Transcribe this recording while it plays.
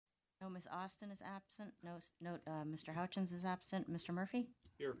Ms. Austin is absent. Note Mr. Houchins is absent. Mr. Murphy?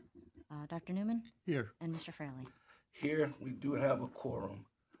 Here. Dr. Newman? Here. And Mr. Fraley? Here, we do have a quorum.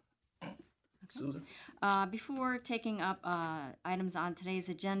 Okay. Susan? Before taking up items on today's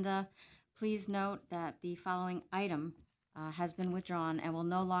agenda, please note that the following item has been withdrawn and will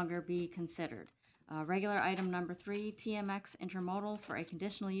no longer be considered. Regular item number 3, TMX Intermodal for a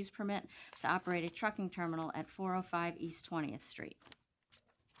conditional use permit to operate a trucking terminal at 405 East 20th Street.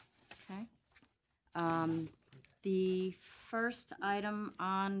 Okay. The first item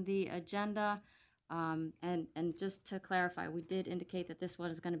on the agenda, and just to clarify, we did indicate that this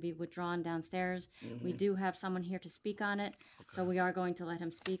was going to be withdrawn downstairs. Mm-hmm. We do have someone here to speak on it, so we are going to let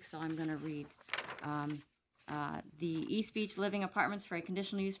him speak, so I'm going to read. The East Beach Living Apartments for a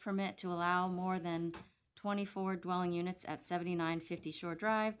conditional use permit to allow more than 24 dwelling units at 7950 Shore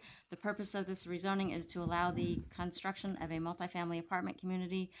Drive. The purpose of this rezoning is to allow the construction of a multifamily apartment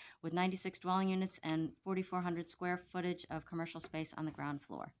community with 96 dwelling units and 4,400 square footage of commercial space on the ground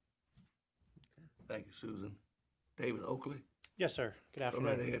floor. Thank you, Susan. David Oakley? Yes, sir. Good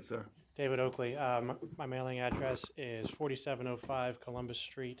afternoon. Go right ahead, sir. David Oakley. My mailing address is 4705 Columbus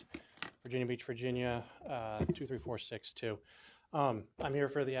Street, Virginia Beach, Virginia, 23462. I'm here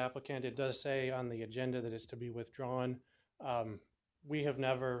for the applicant. It does say on the agenda that it's to be withdrawn. We have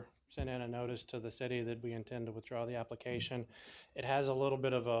never sent in a notice to the city that we intend to withdraw the application. It has a little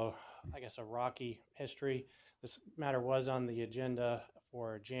bit of a rocky history. This matter was on the agenda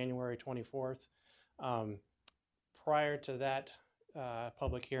for January 24th. Prior to that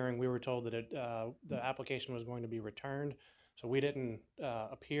public hearing, we were told that the application was going to be returned, so we didn't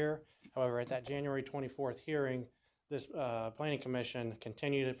appear. However, at that January 24th hearing, this Planning Commission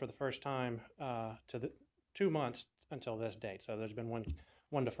continued it for the first time to the 2 months until this date. So there's been one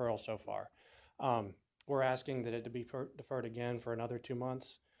deferral so far. We're asking that it to be deferred again for another 2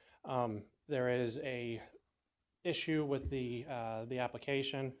 months. There is a issue with the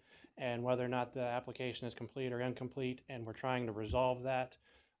application and whether or not the application is complete or incomplete, and we're trying to resolve that.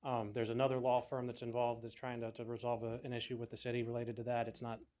 There's another law firm that's involved that's trying to resolve an issue with the city related to that. It's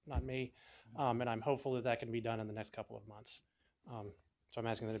not me, and I'm hopeful that can be done in the next couple of months. So I'm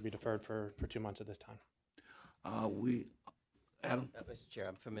asking that it be deferred for 2 months at this time. Adam? Mr. Chair,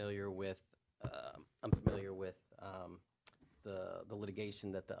 I'm familiar with the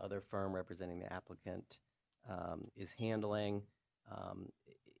litigation that the other firm representing the applicant is handling.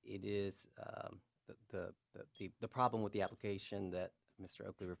 It is the problem with the application that Mr.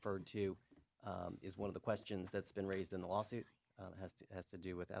 Oakley referred to is one of the questions that's been raised in the lawsuit. Has to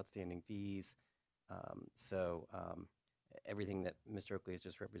do with outstanding fees. So everything that Mr. Oakley has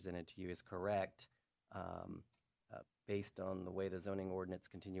just represented to you is correct. Based on the way the zoning ordinance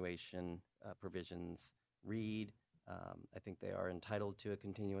continuation provisions read, I think they are entitled to a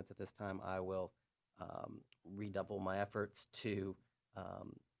continuance at this time. I will redouble my efforts to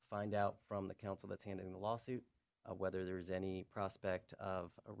find out from the counsel that's handling the lawsuit whether there's any prospect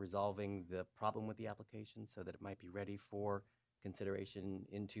of resolving the problem with the application so that it might be ready for consideration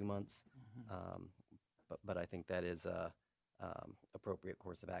in 2 months. Mm-hmm. But I think that is a appropriate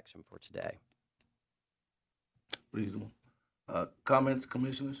course of action for today. Reasonable. Comments,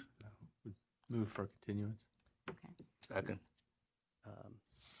 commissioners? No. Move for continuance. Okay. Second.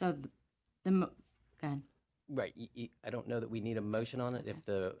 So go ahead. Right. I don't know that we need a motion on it if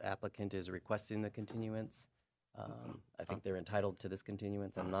the applicant is requesting the continuance. I think they're entitled to this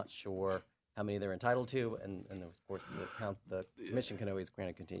continuance. I'm not sure how many they're entitled to, and of course the commission can always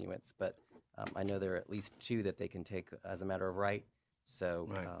grant a continuance, but I know there are at least 2 that they can take as a matter of right. So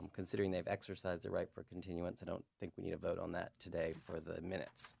right. Considering they've exercised the right for continuance, I don't think we need a vote on that today for the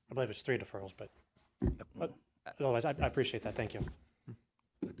minutes. I believe it's 3 deferrals, but otherwise I appreciate that. Thank you.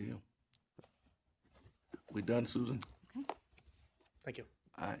 Good deal. We done, Susan? Okay. Thank you.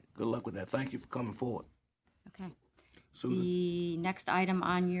 All right. Good luck with that. Thank you for coming forward. Okay. Susan? The next item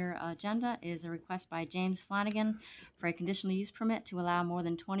on your agenda is a request by James Flanagan for a conditional use permit to allow more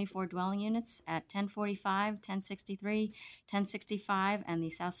than 24 dwelling units at 1045, 1063, 1065, and the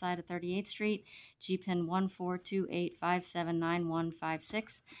south side of 38th Street, GPIN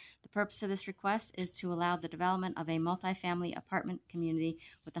 14285799156. The purpose of this request is to allow the development of a multifamily apartment community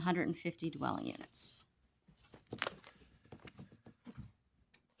with 150 dwelling units.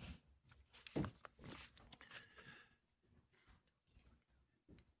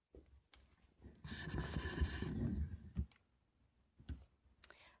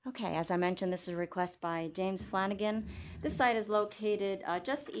 Okay, as I mentioned, this is a request by James Flanagan. This site is located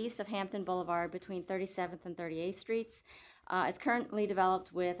just east of Hampton Boulevard between 37th and 38th Streets. It's currently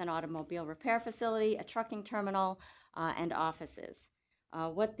developed with an automobile repair facility, a trucking terminal, and offices.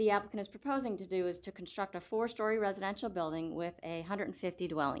 What the applicant is proposing to do is to construct a 4-story residential building with 150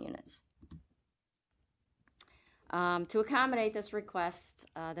 dwelling units. To accommodate this request,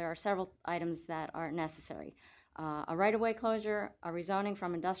 there are several items that are necessary. A right-of-way closure, a rezoning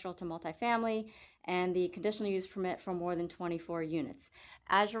from industrial to multifamily, and the conditional use permit for more than 24 units.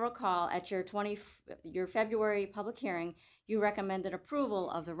 As you recall, at your February public hearing, you recommended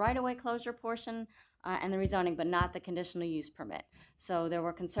approval of the right-of-way closure portion and the rezoning, but not the conditional use permit. So there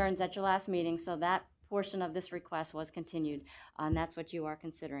were concerns at your last meeting, so that portion of this request was continued, and that's what you are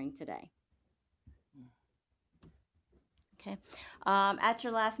considering today. Okay. At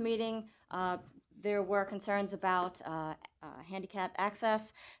your last meeting, there were concerns about handicap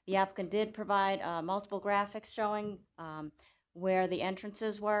access. The applicant did provide multiple graphics showing where the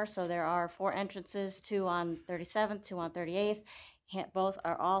entrances were. So there are 4 entrances, 2 on 37th, 2 on 38th. Both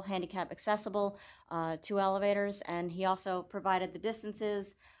are all handicap accessible, 2 elevators, and he also provided the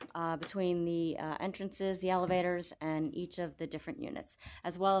distances between the entrances, the elevators, and each of the different units,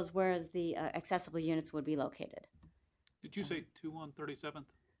 as well as where the accessible units would be located. Did you say 2 on 37th?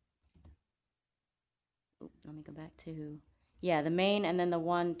 Let me go back to, yeah, the main and then the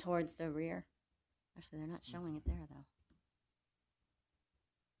one towards the rear. Actually, they're not showing it there, though.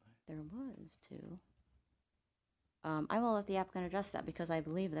 There was 2. I will let the applicant address that because I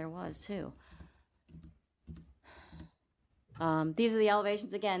believe there was 2. These are the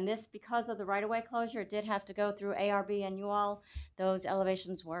elevations. Again, this, because of the right-of-way closure, it did have to go through ARB and UL. Those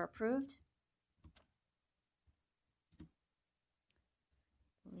elevations were approved.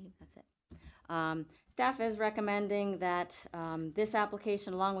 I believe that's it. Staff is recommending that this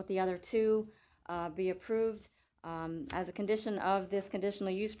application, along with the other 2, be approved. As a condition of this conditional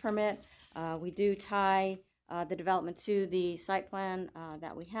use permit, we do tie the development to the site plan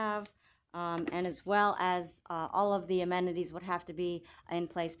that we have, and as well as all of the amenities would have to be in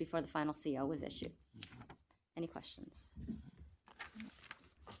place before the final CO was issued. Any questions?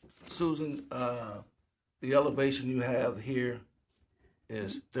 Susan, the elevation you have here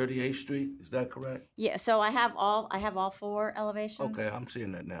is 38th Street, is that correct? Yeah, so I have all 4 elevations. Okay, I'm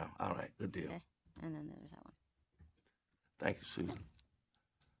seeing that now. All right, good deal. Okay, and then there's that one. Thank you, Susan.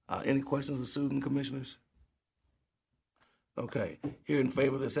 Any questions of Susan, commissioners? Okay, here in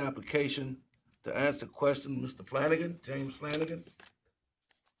favor of this application, to answer the question, Mr. Flanagan, James Flanagan.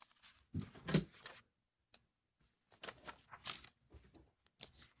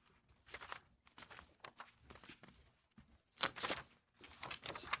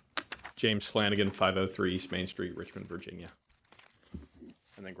 James Flanagan, 503 East Main Street, Richmond, Virginia.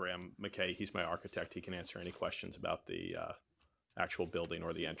 And then Graham McKay, he's my architect. He can answer any questions about the actual building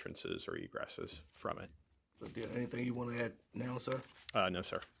or the entrances or egresses from it. Anything you want to add now, sir? No,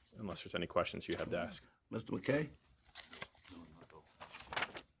 sir, unless there's any questions you have to ask. Mr. McKay?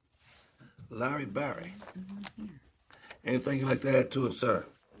 Larry Barry? Anything you'd like to add to it, sir?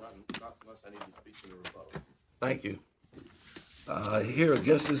 Not unless I need to speak to the rebuttal. Thank you. Here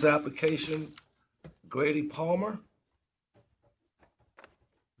against this application, Grady Palmer.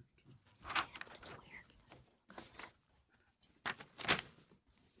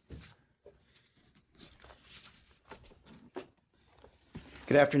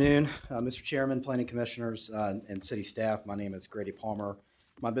 Good afternoon, Mr. Chairman, Planning Commissioners, and City staff. My name is Grady Palmer.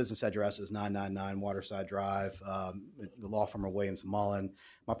 My business address is 999 Waterside Drive. The law firm of Williams & Mullen.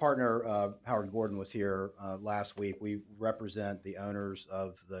 My partner, Howard Gordon, was here last week. We represent the owners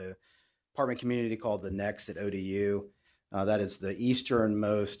of the apartment community called The Next at ODU. That is the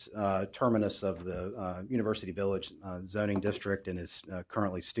easternmost terminus of the University Village zoning district and is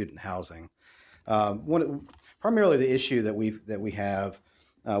currently student housing. Primarily the issue that we have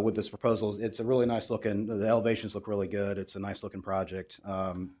with this proposal, it's a really nice looking, the elevations look really good. It's a nice looking project.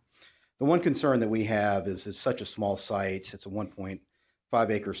 The one concern that we have is it's such a small site. It's a 1.5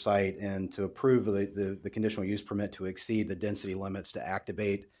 acre site, and to approve the conditional use permit to exceed the density limits to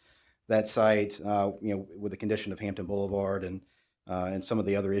activate that site, with the condition of Hampton Boulevard and some of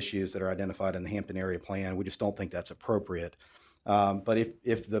the other issues that are identified in the Hampton area plan, we just don't think that's appropriate. But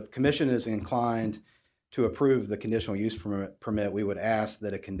if the commission is inclined to approve the conditional use permit, we would ask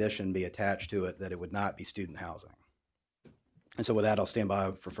that a condition be attached to it that it would not be student housing. And so with that, I'll stand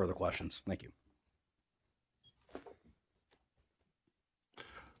by for further questions. Thank you.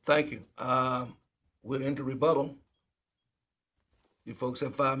 Thank you. We're into rebuttal. You folks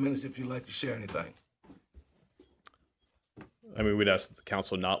have 5 minutes if you'd like to share anything. I mean, we'd ask that the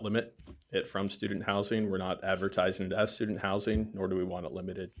council not limit it from student housing. We're not advertising it as student housing, nor do we want it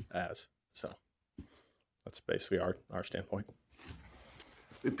limited as. So that's basically our standpoint.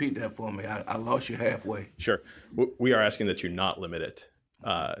 Repeat that for me. I lost you halfway. Sure. We are asking that you not limit it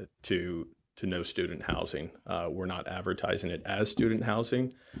to no student housing. We're not advertising it as student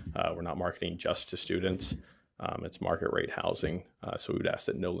housing. We're not marketing just to students. It's market rate housing. So we would ask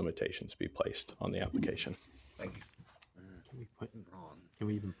that no limitations be placed on the application. Thank you. Can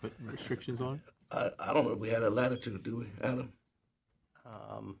we even put restrictions on it? I don't know if we had a latitude, do we, Adam?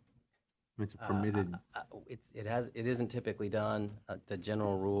 It's a permitted. It isn't typically done. The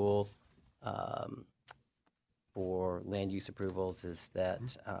general rule for land use approvals is that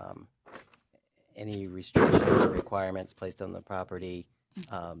any restrictions or requirements placed on the property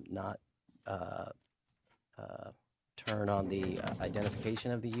not turn on the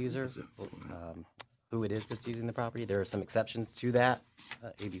identification of the user, who it is that's using the property. There are some exceptions to that,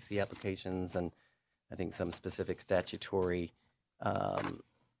 ABC applications, and I think some specific statutory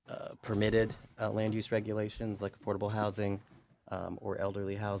permitted land use regulations like affordable housing or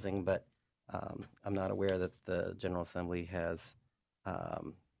elderly housing, but I'm not aware that the General Assembly has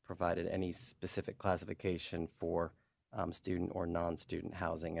provided any specific classification for student or non-student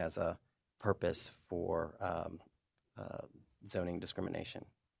housing as a purpose for zoning discrimination.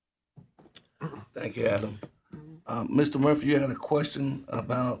 Thank you, Adam. Mr. Murphy, you had a question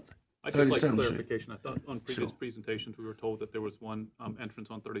about I'd just like 37th Street. clarification. I thought on previous Sure. presentations, we were told that there was one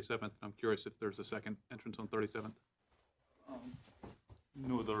entrance on 37th. I'm curious if there's a second entrance on 37th.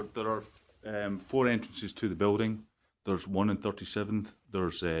 No, there are 4 entrances to the building. There's one on 37th.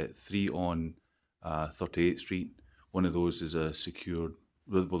 There's 3 on 38th Street. One of those is a secured,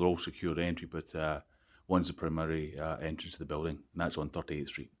 well, they're all secured entry, but one's the primary entrance to the building, and that's on 38th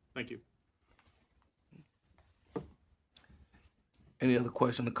Street. Thank you. Any other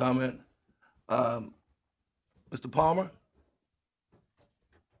question or comment? Mr. Palmer?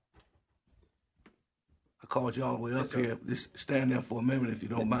 I called you all the way up here. Just stand there for a minute if you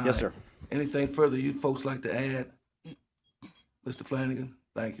don't mind. Yes, sir. Anything further you folks like to add? Mr. Flanagan?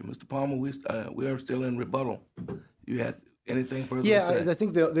 Thank you. Mr. Palmer, we are still in rebuttal. You have anything further to Yeah, say? I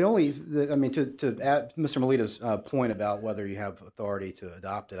think the only, I mean, to add Mr. Melita's point about whether you have authority to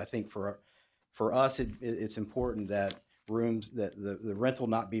adopt it, I think for us, it's important that rooms, that the rental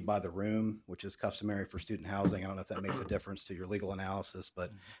not be by the room, which is customary for student housing. I don't know if that makes a difference to your legal analysis,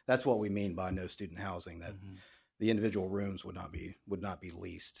 but that's what we mean by no student housing, that the individual rooms would not be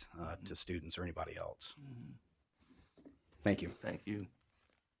leased to students or anybody else. Thank you. Thank you.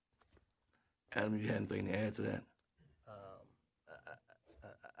 Adam, you had anything to add to that?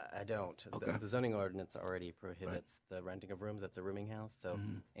 I don't. Okay. The zoning ordinance already prohibits the renting of rooms. That's a rooming house. So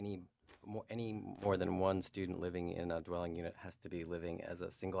any more than one student living in a dwelling unit has to be living as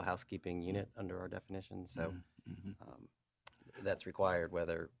a single housekeeping unit under our definition. So that's required.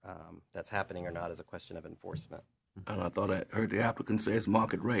 Whether that's happening or not is a question of enforcement. And I thought I heard the applicant say it's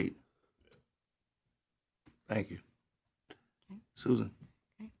market rate. Thank you. Okay. Susan?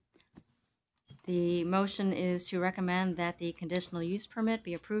 The motion is to recommend that the conditional use permit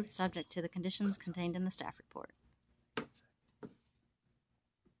be approved subject to the conditions contained in the staff report.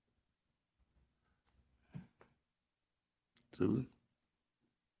 Susan?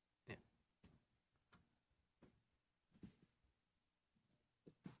 And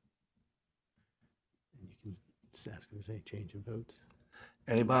you can just ask if there's any change in votes.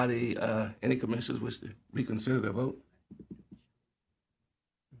 Anybody, any commissioners wish to reconsider their vote?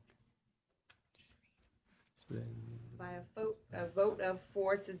 So then, By a vote of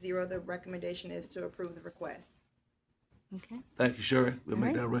 4-0, the recommendation is to approve the request. Okay. Thank you, Sherry. We'll All make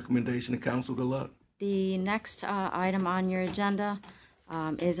right. that recommendation to council. Good luck. The next item on your agenda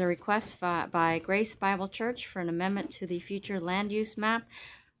is a request by Grace Bible Church for an amendment to the future land use map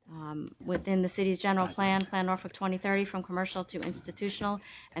within the city's general plan, Plan Norfolk 2030, from commercial to institutional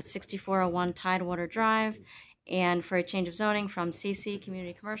at 6401 Tidewater Drive, and for a change of zoning from CC,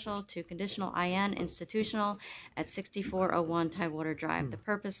 community commercial, to conditional IN, institutional, at 6401 Tidewater Drive. The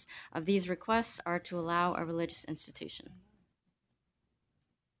purpose of these requests are to allow a religious institution.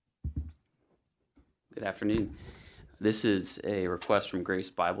 Good afternoon. This is a request from Grace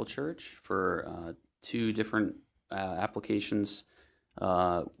Bible Church for 2 different applications.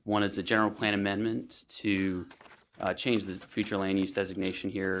 One is a general plan amendment to change the future land use designation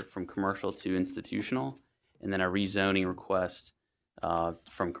here from commercial to institutional, and then a rezoning request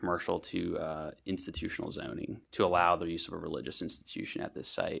from commercial to institutional zoning to allow the use of a religious institution at this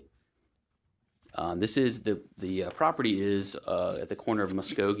site. This is the property is at the corner of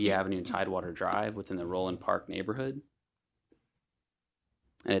Muskogee Avenue and Tidewater Drive within the Roland Park neighborhood.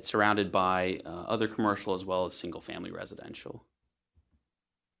 And it's surrounded by other commercial as well as single-family residential.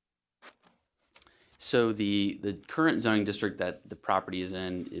 So the current zoning district that the property is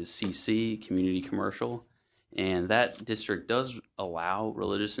in is CC, community commercial, And that district does allow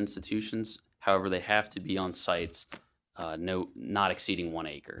religious institutions. However, they have to be on sites not exceeding 1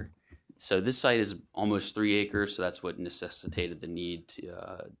 acre. So this site is almost 3 acres, so that's what necessitated the need to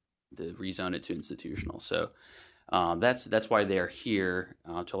rezone it to institutional. So that's why they are here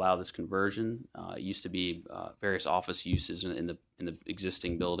to allow this conversion. It used to be various office uses in the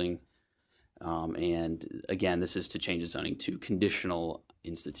existing building, and again, this is to change the zoning to conditional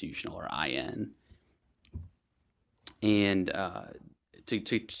institutional or IN. And to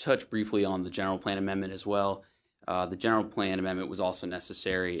touch briefly on the general plan amendment as well, the general plan amendment was also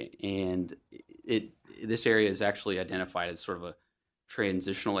necessary, and this area is actually identified as sort of a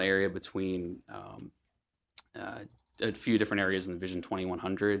transitional area between a few different areas in the Vision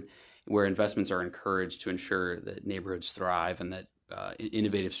 2100, where investments are encouraged to ensure that neighborhoods thrive and that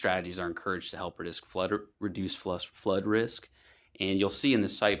innovative strategies are encouraged to help reduce flood risk. And you'll see in the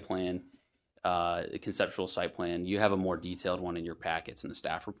site plan, the conceptual site plan, you have a more detailed one in your packets in the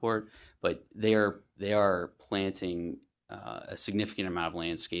staff report, but they are planting a significant amount of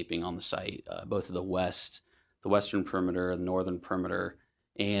landscaping on the site, both of the western perimeter, the northern perimeter,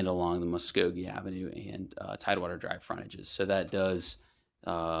 and along the Muskogee Avenue and Tidewater Drive frontages. So that does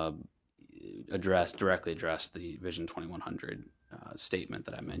directly address the Vision 2100 statement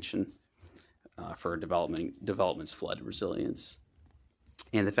that I mentioned for development's flood resilience.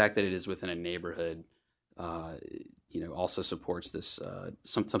 And the fact that it is within a neighborhood, also supports this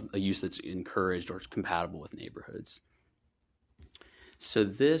a use that's encouraged or compatible with neighborhoods. So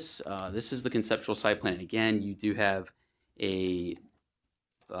this is the conceptual site plan. And again, you do have a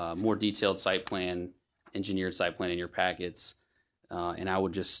more detailed site plan, engineered site plan in your packets, and I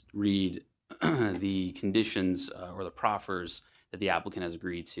would just read the conditions or the proffers that the applicant has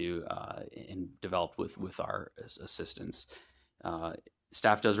agreed to and developed with our assistance.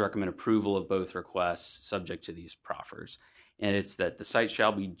 Staff does recommend approval of both requests subject to these proffers. And it's that the site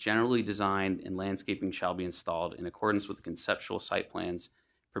shall be generally designed and landscaping shall be installed in accordance with the conceptual site plans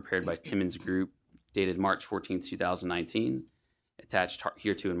prepared by Timmons Group, dated March 14, 2019, attached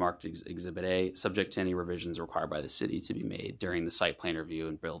hereto and marked Exhibit A, subject to any revisions required by the city to be made during the site plan review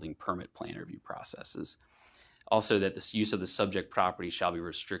and building permit plan review processes. Also, that the use of the subject property shall be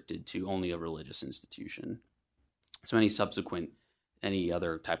restricted to only a religious institution. So any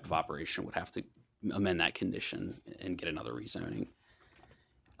other type of operation would have to amend that condition and get another rezoning.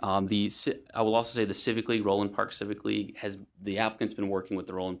 I will also say the Civic League, Roland Park Civic League, the applicant's been working with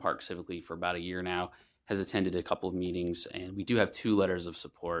the Roland Park Civic League for about a year now, has attended a couple of meetings, and we do have 2 letters of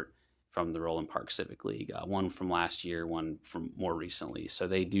support from the Roland Park Civic League, one from last year, one from more recently. So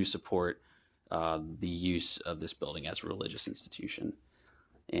they do support the use of this building as a religious institution.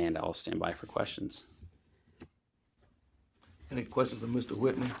 And I'll stand by for questions. Any questions of Mr.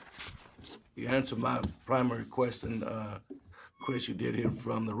 Whitney? You answered my primary question, Chris. You did hear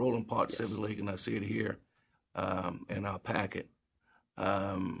from the Roland Park Civic League, and I see it here in our packet.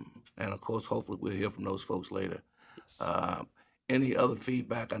 And of course, hopefully we'll hear from those folks later. Any other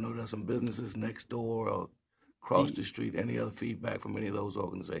feedback? I know there's some businesses next door or across the street. Any other feedback from any of those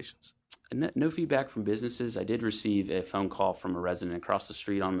organizations? No feedback from businesses. I did receive a phone call from a resident across the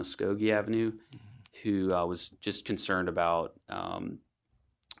street on Muskogee Avenue who was just concerned about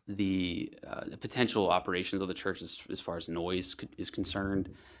the potential operations of the church as far as noise is concerned,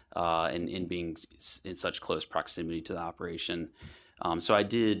 and being in such close proximity to the operation. So I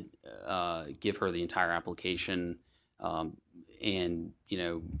did give her the entire application, and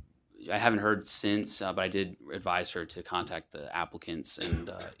I haven't heard since, but I did advise her to contact the applicants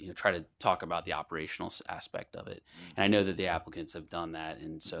and try to talk about the operational aspect of it. And I know that the applicants have done that,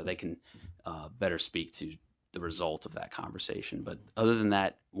 and so they can better speak to the result of that conversation. But other than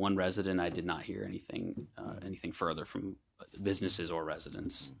that, one resident, I did not hear anything further from businesses or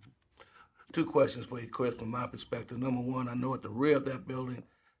residents. 2 questions for you, Chris, from my perspective. Number one, I know at the rear of that building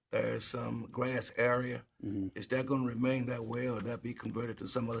there is some grass area. Mm-hmm. Is that going to remain that way, or that be converted to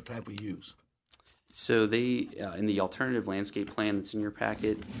some other type of use? So they, in the alternative landscape plan that's in your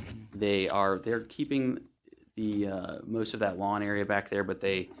packet, they're keeping the most of that lawn area back there, but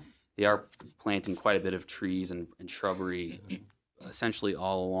they are planting quite a bit of trees and shrubbery, essentially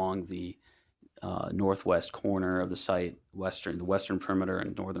all along the northwest corner of the site, the western perimeter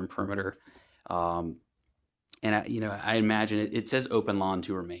and northern perimeter. And I imagine it says open lawn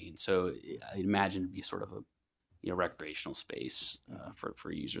to remain, so I imagine it'd be sort of a recreational space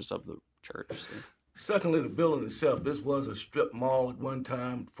for users of the church. So. Secondly, the building itself. This was a strip mall at one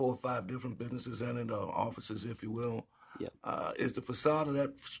time, 4 or 5 different businesses in it, offices, if you will. Yep. Is the facade of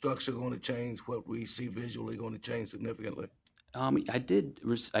that structure going to change? What we see visually going to change significantly? I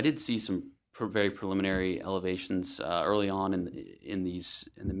did see some very preliminary elevations early on in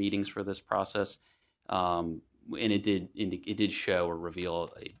the meetings for this process, and it did show or reveal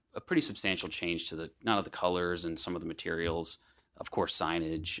a pretty substantial change to not of the colors and some of the materials, of course,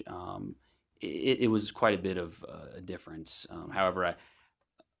 signage. It was quite a bit of a difference. However,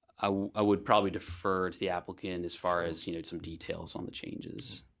 I would probably defer to the applicant as far as some details on the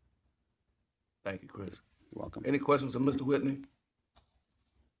changes. Thank you, Chris. You're welcome. Any questions of Mr. Whitney?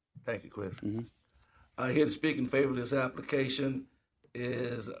 Thank you, Chris. Here to speak in favor of this application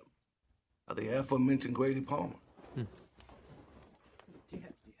is the aforementioned Grady Palmer. Do you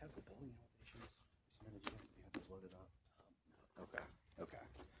have the building elevations? You have to float it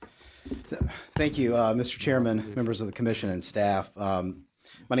up. Okay. Thank you, Mr. Chairman, members of the commission, and staff.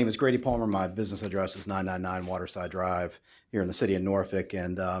 My name is Grady Palmer. My business address is 999 Waterside Drive here in the city of Norfolk.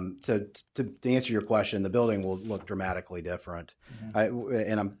 And to answer your question, the building will look dramatically different.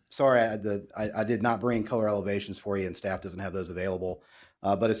 And I'm sorry, I did not bring color elevations for you, and staff doesn't have those available.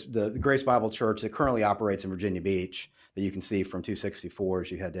 But it's the Grace Bible Church that currently operates in Virginia Beach that you can see from 264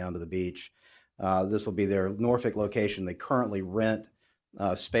 as you head down to the beach. This will be their Norfolk location. They currently rent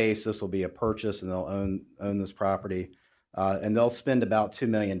space. This will be a purchase, and they'll own this property. And they'll spend about $2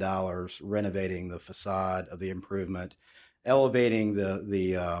 million renovating the facade of the improvement, elevating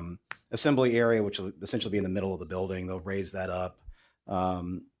the assembly area, which will essentially be in the middle of the building. They'll raise that up,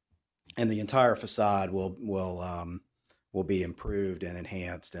 and the entire facade will be improved and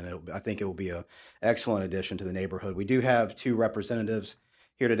enhanced. And I think it will be an excellent addition to the neighborhood. We do have two representatives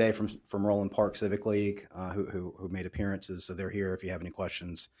here today from Roland Park Civic League who made appearances, so they're here if you have any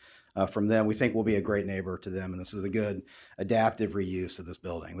questions from them. We think we'll be a great neighbor to them, and this is a good adaptive reuse of this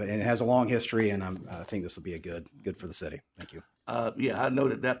building. And it has a long history, and I think this will be a good for the city. Thank you. Yeah, I know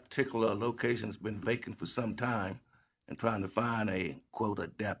that particular location's been vacant for some time, and trying to find a quote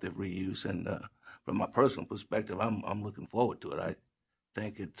adaptive reuse. And from my personal perspective, I'm looking forward to it. I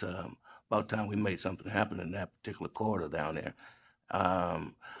think it's about time we made something happen in that particular corridor down there.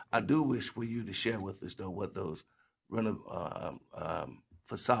 I do wish for you to share with us, though, what those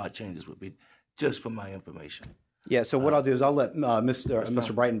facade changes would be, just for my information. Yeah, so what I'll do is I'll let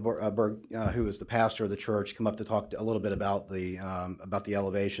Mr. Breitenberg, who is the pastor of the church, come up to talk a little bit about the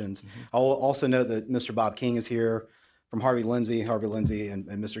elevations. I'll also note that Mr. Bob King is here from Harvey Lindsay. Harvey Lindsay and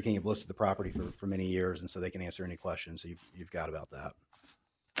Mr. King have listed the property for many years, and so they can answer any questions you've got about that.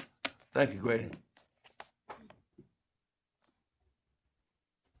 Thank you, Grady.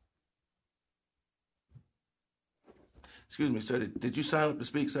 Excuse me, sir. Did you sign up to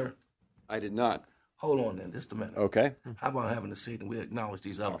speak, sir? I did not. Hold on then, just a minute. Okay. How about having a seat and we acknowledge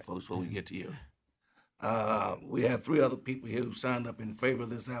these other folks before we get to you? We have three other people here who signed up in favor of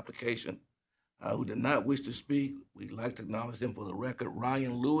this application who did not wish to speak. We'd like to acknowledge them for the record.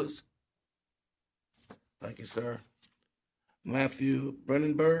 Ryan Lewis. Thank you, sir. Matthew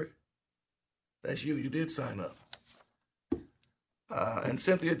Brennenberg. That's you. You did sign up. And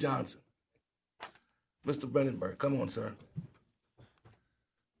Cynthia Johnson. Mr. Brennenberg, come on, sir.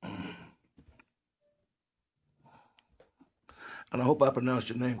 And I hope I pronounced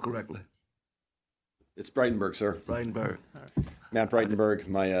your name correctly. It's Breitenberg, sir. Breitenberg. Matt Breitenberg.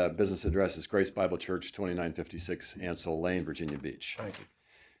 My business address is Grace Bible Church, 2956 Ansel Lane, Virginia Beach. Thank you.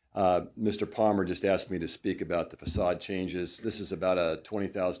 Mr. Palmer just asked me to speak about the facade changes. This is about a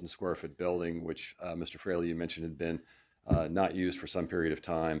 20,000 square foot building, which Mr. Fraley, you mentioned, had been not used for some period of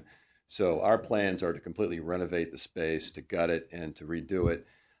time. So our plans are to completely renovate the space, to gut it, and to redo it.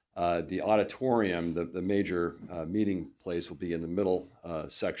 The auditorium, the major meeting place, will be in the middle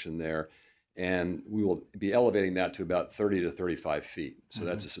section there, and we will be elevating that to about 30 to 35 feet. So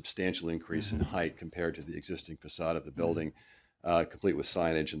that's a substantial increase in height compared to the existing facade of the building, complete with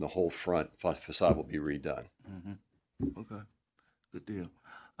signage, and the whole front facade will be redone. Okay, good deal.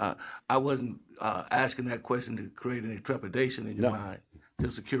 I wasn't asking that question to create any trepidation in your mind,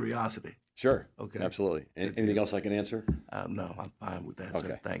 just a curiosity. Sure. Okay. Absolutely. Anything else I can answer? No, I'm fine with that, Okay.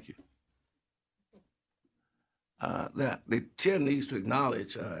 sir. Thank you. That the chair needs to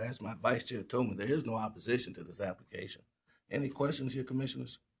acknowledge, as my vice chair told me, there is no opposition to this application. Any questions here,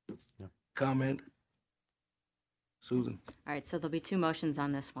 commissioners? No. Comment? Susan? All right, so there'll be two motions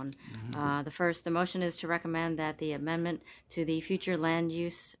on this one. The motion is to recommend that the amendment to the future land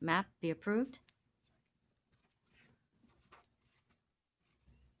use map be approved.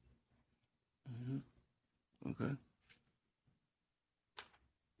 Okay.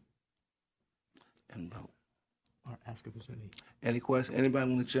 And vote. Or ask if there's any. Any questions?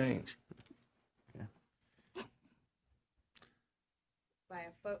 Anybody want to change? By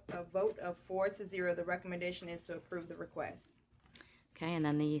a vote of 4-0, the recommendation is to approve the request. Okay, and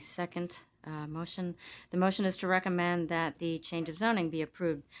then the second motion, the motion is to recommend that the change of zoning be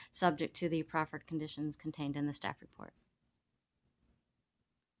approved, subject to the proffered conditions contained in the staff report.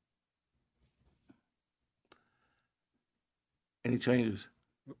 Any changes?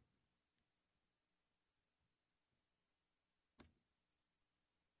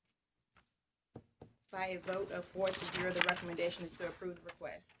 By a vote of 4-0, the recommendation is to approve the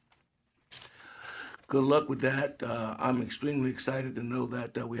request. Good luck with that. I'm extremely excited to know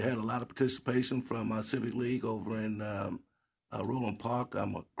that we had a lot of participation from our Civic League over in Roland Park.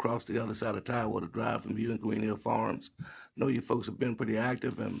 I'm across the other side of Tidewater Drive from you and Green Hill Farms. Know you folks have been pretty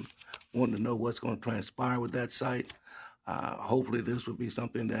active and wanting to know what's going to transpire with that site. Hopefully this will be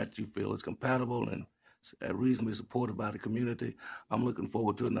something that you feel is compatible and reasonably supported by the community. I'm looking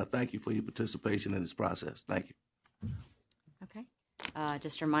forward to it, and I thank you for your participation in this process. Thank you. Okay.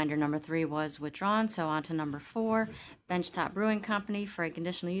 Just a reminder, number 3 was withdrawn, so on to number 4, Benchtop Brewing Company for a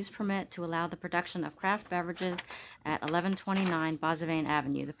conditional use permit to allow the production of craft beverages at 1129 Bosavane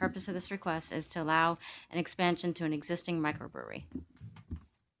Avenue. The purpose of this request is to allow an expansion to an existing microbrewery.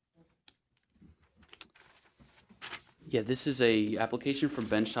 Yeah, this is a application from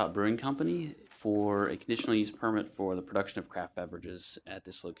Benchtop Brewing Company for a conditional use permit for the production of craft beverages at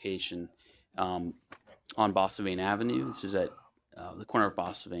this location on Bosavane Avenue. This is at the corner of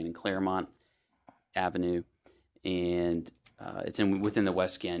Bosavane and Claremont Avenue, and it's within the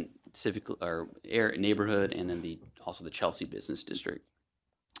West Kent civic or neighborhood, and then also the Chelsea Business District.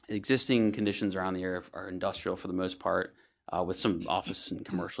 The existing conditions around the area are industrial for the most part, with some office and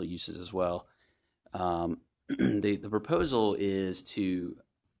commercial uses as well. The proposal is to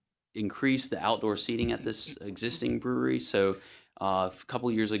increase the outdoor seating at this existing brewery. So a couple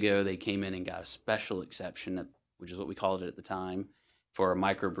of years ago, they came in and got a special exception, which is what we called it at the time, for a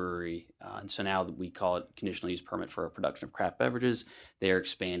microbrewery. And so now we call it conditional use permit for a production of craft beverages. They're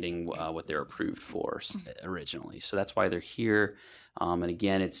expanding what they're approved for originally. So that's why they're here. And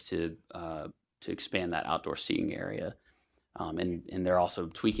again, it's to expand that outdoor seating area. And they're also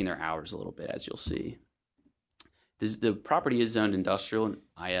tweaking their hours a little bit, as you'll see. The property is zoned industrial,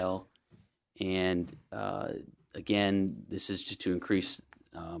 IL, and again, this is just to increase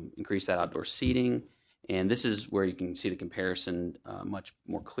that outdoor seating. And this is where you can see the comparison much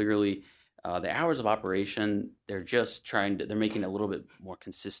more clearly. The hours of operation, they're making it a little bit more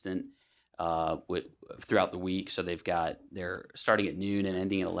consistent throughout the week. So they're starting at noon and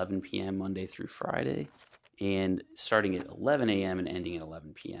ending at 11 p.m. Monday through Friday, and starting at 11 a.m. and ending at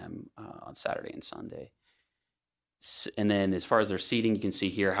 11 p.m. On Saturday and Sunday. And then as far as their seating, you can see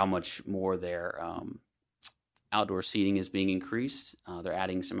here how much more their outdoor seating is being increased. They're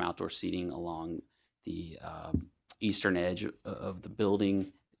adding some outdoor seating along the eastern edge of the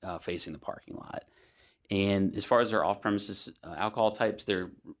building facing the parking lot. And as far as their off-premises alcohol types, they're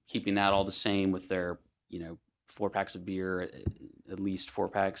keeping that all the same with their 4 packs of beer, at least 4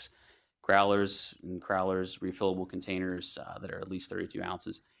 packs, growlers and crowlers, refillable containers that are at least 32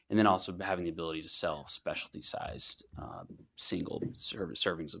 ounces. And then also having the ability to sell specialty-sized single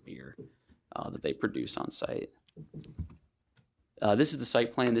servings of beer that they produce on site. This is the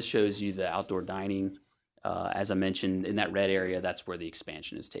site plan. This shows you the outdoor dining. As I mentioned, in that red area, that's where the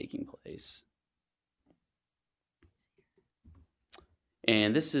expansion is taking place.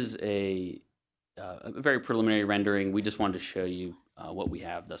 And this is a very preliminary rendering. We just wanted to show you what we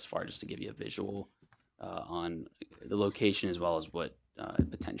have thus far, just to give you a visual on the location as well as what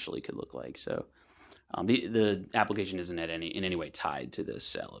it potentially could look like. So the application isn't in any way tied to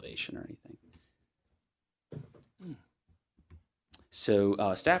this elevation or anything.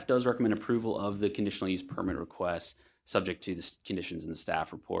 So staff does recommend approval of the conditional use permit request, subject to the conditions in the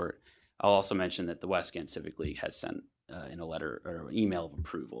staff report. I'll also mention that the West Kent Civic League has sent in a letter or an email of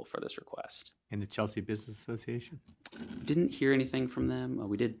approval for this request. And the Chelsea Business Association? Didn't hear anything from them.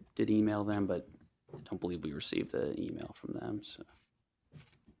 We did email them, but I don't believe we received the email from them. So.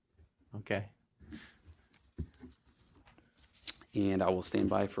 Okay. And I will stand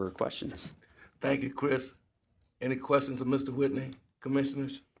by for questions. Thank you, Chris. Any questions of Mr. Whitney,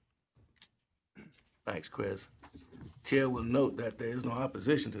 commissioners? Thanks, Chris. Chair will note that there is no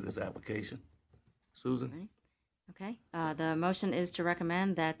opposition to this application. Susan? Okay. The motion is to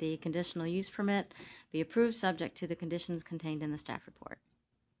recommend that the conditional use permit be approved, subject to the conditions contained in the staff report.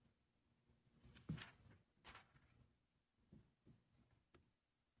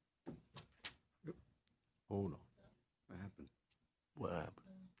 Hold on. What happened? What happened?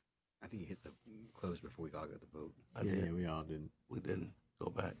 I think you hit the close before we all got the vote. Yeah, we all didn't. We didn't. Go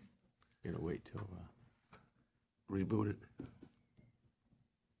back. You're gonna wait till Reboot it.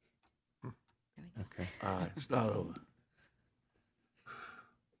 okay. All right, start over.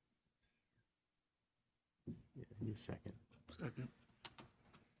 You second. Second.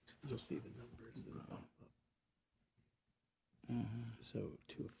 You'll see the numbers. So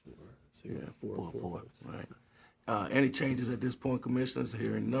 2 of 4. So you Yeah, got 4 4 4. votes. Right. Any changes at this point, commissioners?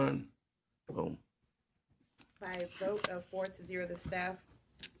 Hearing none. Boom. By a vote of 4-0, the staff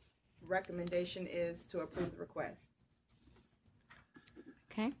recommendation is to approve the request.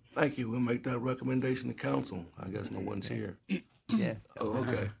 Okay. Thank you. We'll make that recommendation to council. I guess no one's here. Yeah. Oh,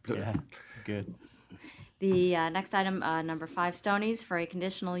 okay. Yeah. Good. The next item, number 5, Stonies for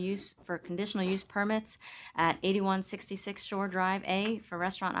conditional use permits at 8166 Shore Drive. A, for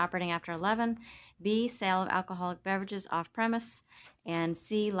restaurant operating after 11. B, sale of alcoholic beverages off premise. And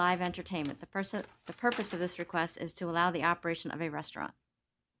C, live entertainment. The purpose of this request is to allow the operation of a restaurant.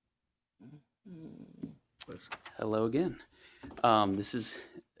 Hello again. This is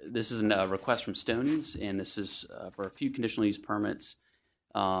a request from Stonies, and this is for a few conditional use permits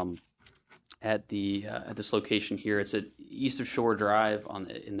at this location here. It's at east of Shore Drive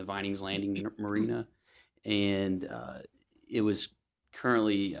in the Vinings Landing Marina, and it was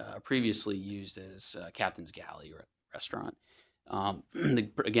previously used as Captain's Galley restaurant.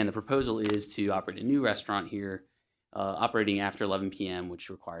 Again, the proposal is to operate a new restaurant here, operating after 11 p.m.,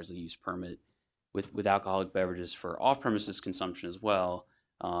 which requires a use permit with alcoholic beverages for off-premises consumption as well,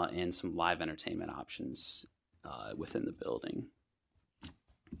 and some live entertainment options within the building.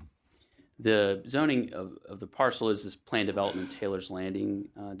 The zoning of the parcel is this planned development Taylor's Landing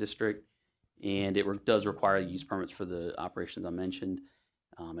district, and it does require use permits for the operations I mentioned.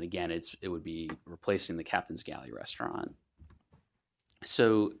 And again, it would be replacing the Captain's Galley restaurant.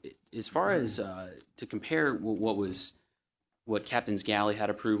 So as far as to compare what Captain's Galley had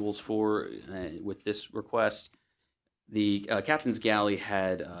approvals for with this request, the Captain's Galley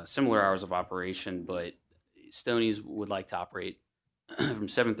had similar hours of operation, but Stonies would like to operate from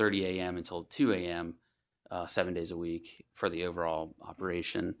 7:30 a.m. until 2 a.m. 7 days a week for the overall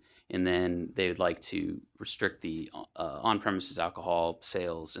operation. And then they would like to restrict the on-premises alcohol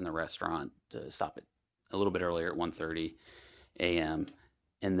sales in the restaurant to stop it a little bit earlier at 1:30 a.m.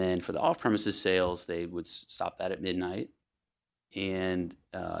 And then for the off-premises sales, they would stop that at midnight. And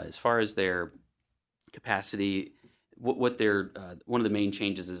as far as their capacity, what they're one of the main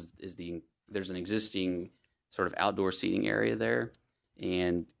changes is there's an existing sort of outdoor seating area there,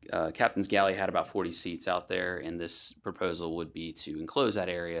 and Captain's Galley had about 40 seats out there, and this proposal would be to enclose that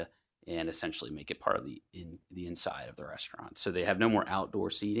area and essentially make it part of the inside of the restaurant. So they have no more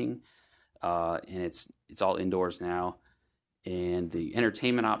outdoor seating, and it's all indoors now. And the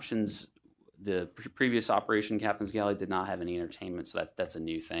entertainment options, the previous operation, Captain's Galley, did not have any entertainment, so that's a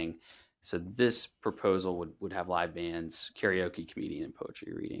new thing. So this proposal would have live bands, karaoke, comedian, and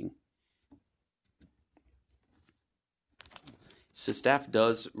poetry reading. So staff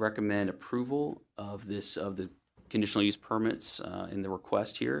does recommend approval of the conditional use permits in the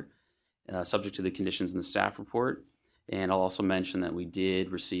request here, subject to the conditions in the staff report. And I'll also mention that we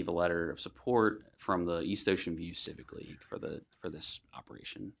did receive a letter of support from the East Ocean View Civic League for this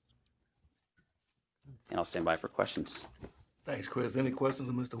operation. And I'll stand by for questions. Thanks, Chris. Any questions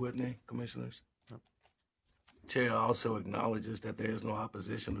of Mr. Whitney, commissioners? No. Chair also acknowledges that there is no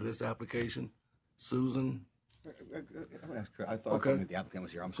opposition to this application. Susan? I thought Okay. the applicant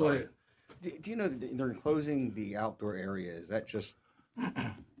was here. I'm Go sorry. ahead. Do you know that they're enclosing the outdoor area? Is that just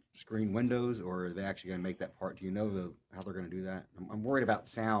screen windows, or are they actually going to make that part? Do you know how they're going to do that? I'm worried about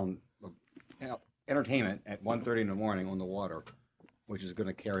sound, entertainment at 1:30 in the morning on the water, which is going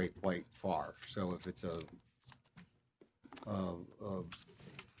to carry quite far. So if it's a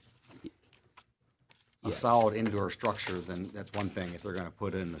solid indoor structure, then that's one thing. If they're going to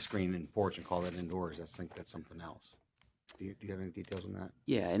put in the screen and porch and call that indoors, I think that's something else. Do you have any details on that?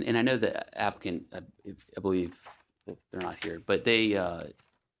 Yeah, and I know the applicant, I believe that they're not here, but they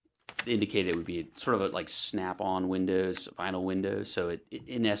indicated it would be sort of like snap-on windows, vinyl windows. So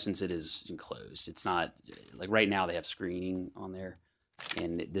in essence, it is enclosed. It's not like right now they have screening on there,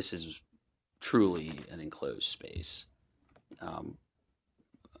 and this is truly an enclosed space,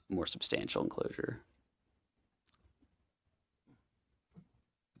 more substantial enclosure.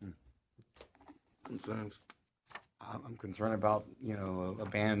 Concerns? I'm concerned about, a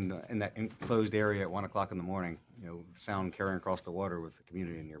band in that enclosed area at 1 o'clock in the morning, sound carrying across the water with the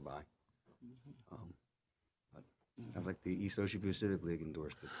community nearby. Sounds like the East Ocean View Civic League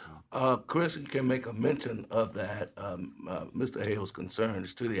endorsed it. Chris, you can make a mention of that, Mr. Hale's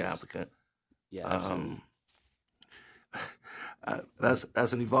concerns to the applicant. Yeah, absolutely.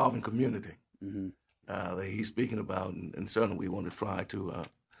 That's an evolving community Mm-hmm. that he's speaking about, and certainly we want to try to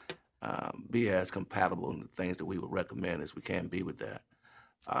be as compatible in the things that we would recommend as we can be with that.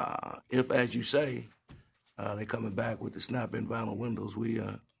 If, as you say, they coming back with the snap-in vinyl windows, we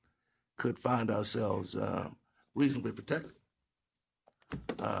could find ourselves reasonably protected.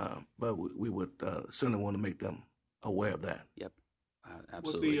 But we would certainly want to make them aware of that. Yep, Was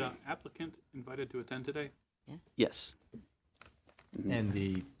absolutely. the applicant invited to attend today? Yes. And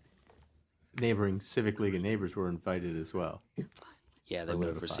the neighboring Civic League of Neighbors were invited as well. Yeah, they Or would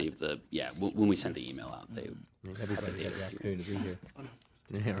have notified. received the, when we sent the email out, they, I mean, everybody had the opportunity to be here.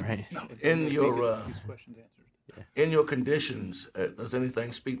 Yeah, right. In your conditions, does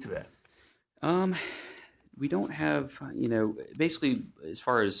anything speak to that? we don't have, basically, as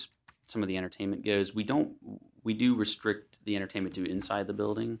far as some of the entertainment goes, we do restrict the entertainment to inside the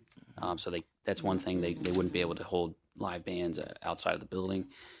building. So that's one thing, they wouldn't be able to hold live bands outside of the building.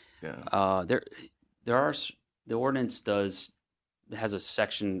 Yeah. The ordinance has a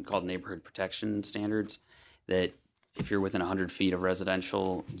section called neighborhood protection standards that if you're within 100 feet of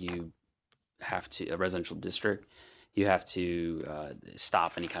residential, a residential district, you have to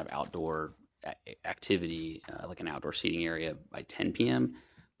stop any kind of outdoor activity, like an outdoor seating area, by 10 p.m.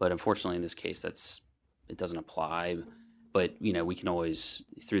 But unfortunately, in this case, it doesn't apply. But we can always,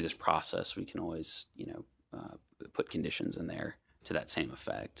 through this process, we can always put conditions in there to that same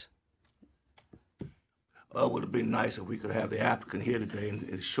effect. Would it be nice if we could have the applicant here today?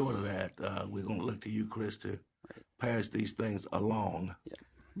 And short of that, we're going to look to you, Chris, to pass these things along.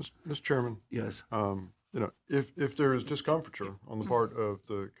 Yeah. Mr. Chairman, Yes. if there is discomfiture on the part of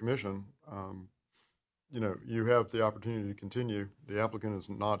the commission, you have the opportunity to continue. The applicant is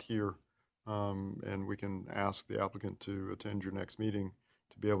not here, and we can ask the applicant to attend your next meeting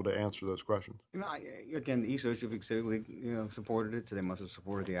to be able to answer those questions. Again, the East Ocean Civic League, supported it, so they must have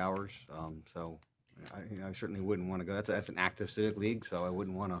supported the hours. So I certainly wouldn't want to go. That's an active civic league, so I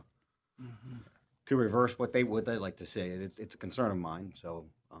wouldn't want to reverse what they like to see. It's a concern of mine. So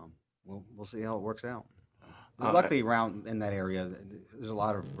we'll see how it works out. Luckily, around in that area, there's a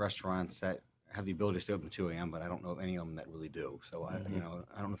lot of restaurants that have the ability to stay open 2 a.m., but I don't know of any of them that really do. So I don't know.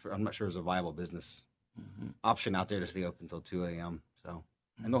 I'm not sure there's a viable business option out there to stay open until 2 a.m. So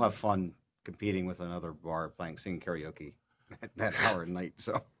and they'll have fun competing with another bar singing karaoke at that hour at night.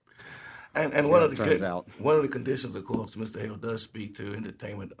 So. And one of the conditions, of course, Mr. Hale does speak to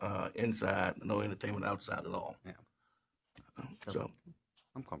entertainment inside, no entertainment outside at all. Yeah. So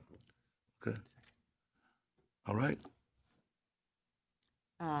I'm comfortable. Okay. All right.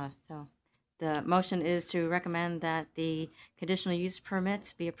 So the motion is to recommend that the conditional use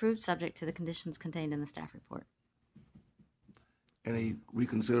permits be approved, subject to the conditions contained in the staff report. Any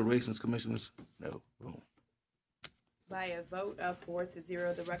reconsiderations, commissioners? No. By a vote of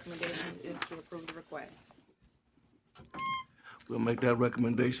 4-0, the recommendation is to approve the request. We'll make that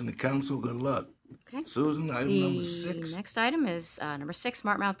recommendation to council. Good luck. Okay. Susan, item number 6. The next item is number 6,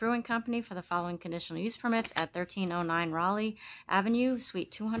 Smartmouth Brewing Company for the following conditional use permits at 1309 Raleigh Avenue,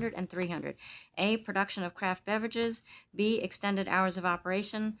 Suite 200 and 300. A, production of craft beverages. B, extended hours of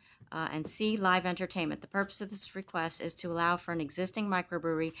operation. And C, live entertainment. The purpose of this request is to allow for an existing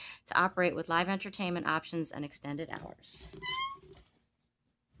microbrewery to operate with live entertainment options and extended hours.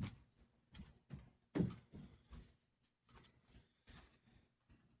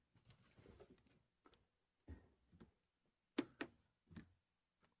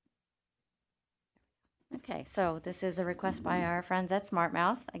 Okay, so this is a request by our friends at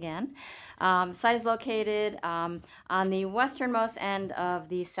Smartmouth again. The site is located on the westernmost end of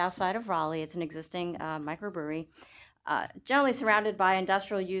the south side of Raleigh. It's an existing microbrewery, generally surrounded by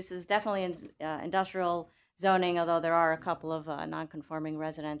industrial uses, definitely in industrial zoning, although there are a couple of non-conforming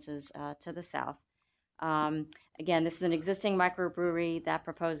residences to the south. Again, this is an existing microbrewery that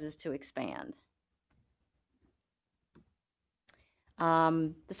proposes to expand.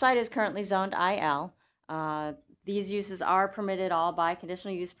 The site is currently zoned IL. These uses are permitted all by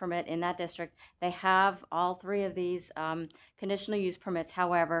conditional use permit in that district. They have all 3 of these conditional use permits.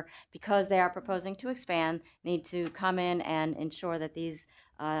 However, because they are proposing to expand, need to come in and ensure that these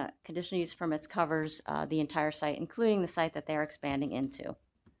conditional use permits covers the entire site, including the site that they are expanding into.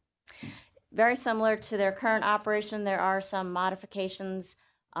 Very similar to their current operation, there are some modifications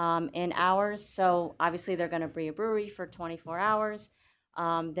in hours. So obviously they're going to be a brewery for 24 hours.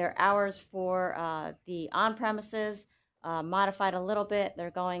 Their hours for the on-premises modified a little bit.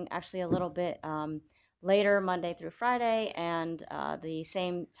 They're going actually a little bit later, Monday through Friday, and the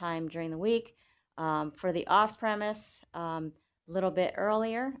same time during the week. For the off-premise, a little bit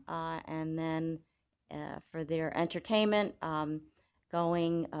earlier, and then for their entertainment,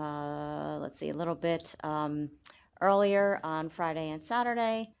 going, a little bit earlier on Friday and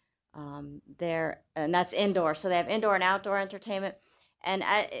Saturday. And that's indoor, so they have indoor and outdoor entertainment. And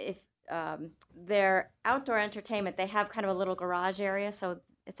if their outdoor entertainment, they have kind of a little garage area, so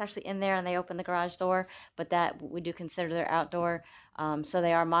it's actually in there, and they open the garage door, but that we do consider their outdoor. So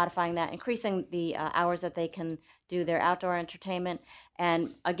they are modifying that, increasing the hours that they can do their outdoor entertainment.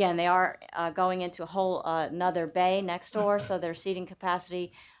 And again, they are going into a whole another bay next door, so their seating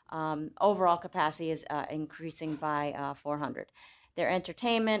capacity, overall capacity is increasing by 400. Their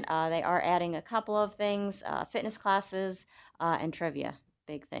entertainment, they are adding a couple of things, fitness classes and trivia,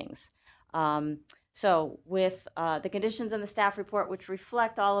 big things. So with the conditions in the staff report, which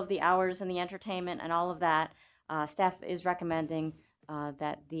reflect all of the hours and the entertainment and all of that, staff is recommending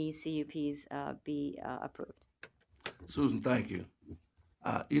that the CUPs be approved. Susan, thank you.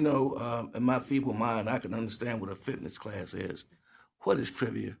 In my feeble mind, I can understand what a fitness class is. What is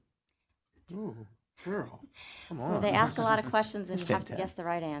trivia? Ooh, girl, come on. Well, they ask a lot of questions, and That's you have to fantastic. guess the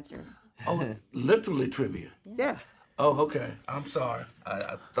right answers. Oh, literally trivia. Yeah. Oh, okay. I'm sorry.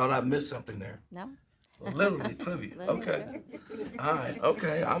 I thought I missed something there. No? Literally trivia. Literally Okay. trivia. All right.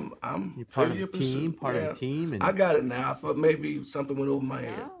 Okay. I'm You're part of trivia a team, pursuit. part of Yeah. a team, and I got it now. I thought maybe something went over my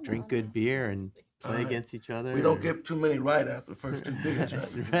head. drink good beer and play All right. against each other. We don't get too many right after the first two beers,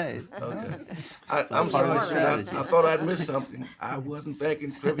 right? Right. Okay. It's all I'm part of sorry, the Sue. strategy. I thought I'd missed something. I wasn't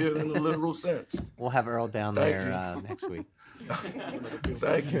thinking trivia in the literal sense. We'll have Earl down Thank there you. next week.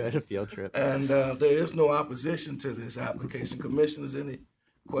 Thank you. At a field trip. And there is no opposition to this application. Commissioners, any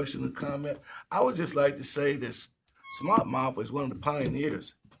question or comment? I would just like to say this Smart Mouth is one of the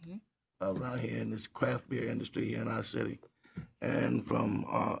pioneers around here in this craft beer industry here in our city. And from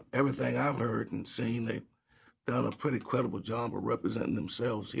everything I've heard and seen, they've done a pretty credible job of representing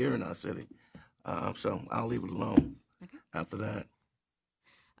themselves here in our city. So I'll leave it alone after that.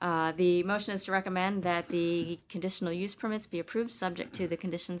 The motion is to recommend that the conditional use permits be approved, subject to the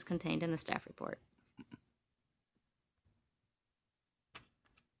conditions contained in the staff report.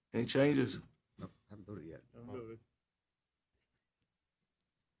 Any changes? No, haven't voted yet.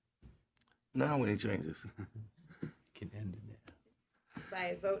 Now any changes? Can end it now. By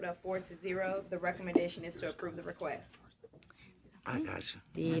a vote of 4-0, the recommendation is to approve the request. I got you.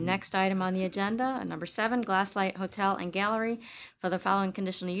 The next item on the agenda, number 7, Glasslight Hotel and Gallery for the following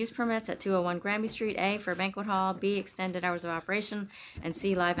conditional use permits at 201 Granby Street. A, for banquet hall. B, extended hours of operation. And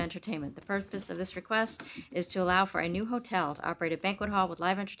C, live entertainment. The purpose of this request is to allow for a new hotel to operate a banquet hall with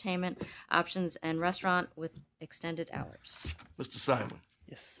live entertainment options and restaurant with extended hours. Mr. Simon.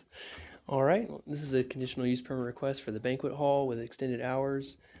 Yes. All right. Well, this is a conditional use permit request for the banquet hall with extended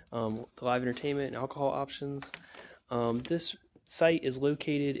hours, the live entertainment and alcohol options. This site is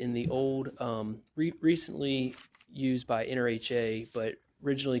located in the old, recently used by NRHA, but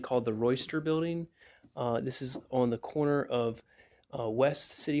originally called the Royster Building. This is on the corner of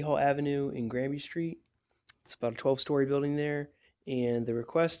West City Hall Avenue and Granby Street. It's about a 12-story building there. And the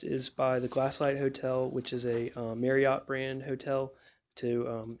request is by the Glasslight Hotel, which is a Marriott brand hotel,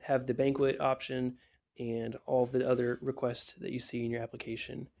 to have the banquet option and all of the other requests that you see in your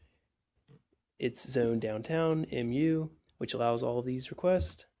application. It's zoned downtown, MU, which allows all of these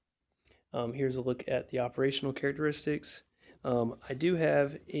requests. Here's a look at the operational characteristics. I do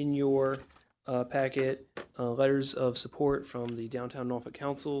have in your packet letters of support from the Downtown Norfolk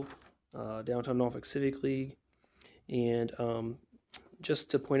Council, Downtown Norfolk Civic League, and just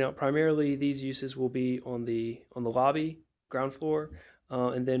to point out, primarily these uses will be on the lobby, ground floor,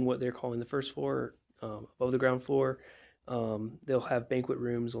 and then what they're calling the first floor, above the ground floor. They'll have banquet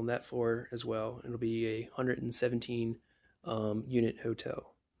rooms on that floor as well. It'll be a 117 unit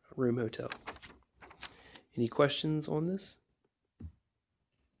hotel, room hotel. Any questions on this?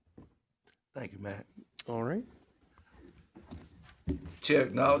 Thank you, Matt. All right. Chair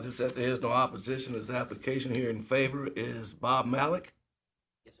acknowledges that there is no opposition to this application. Here in favor is Bob Malik.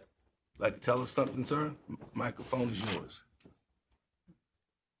 Yes, sir. Like to tell us something, sir? Microphone is yours.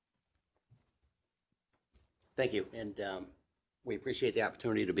 Thank you, and we appreciate the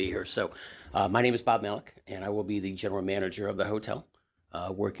opportunity to be here. So my name is Bob Malik, and I will be the general manager of the hotel,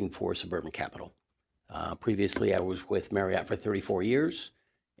 working for Suburban Capital. Previously, I was with Marriott for 34 years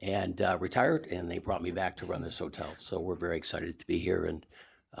and retired, and they brought me back to run this hotel. So we're very excited to be here and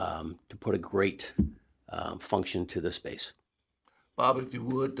to put a great function to the space. Bob, if you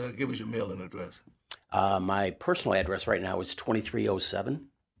would, give us your mailing address. My personal address right now is 2307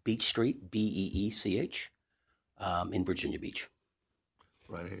 Beach Street, Beech, in Virginia Beach.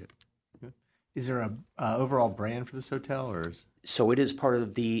 Right ahead. Is there a overall brand for this hotel, or is? So it is part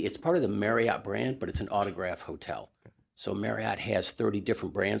of the Marriott brand, but it's an Autograph hotel. So Marriott has 30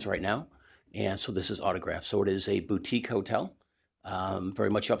 different brands right now, and so this is Autograph. So it is a boutique hotel,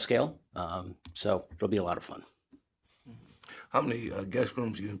 very much upscale. So it'll be a lot of fun. How many guest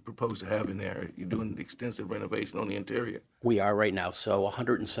rooms you propose to have in there? You're doing extensive renovation on the interior. We are right now, so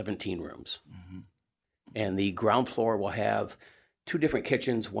 117 rooms. And the ground floor will have two different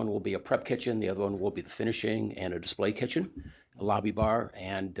kitchens. One will be a prep kitchen, the other one will be the finishing and a display kitchen, a lobby bar,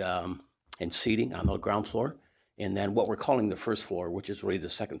 and seating on the ground floor. And then what we're calling the first floor, which is really the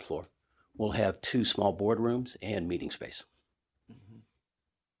second floor, will have two small boardrooms and meeting space.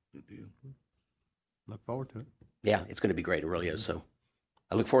 Good deal. Look forward to it. Yeah, it's going to be great. It really is. So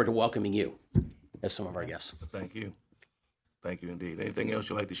I look forward to welcoming you as some of our guests. Thank you. Thank you indeed. Anything else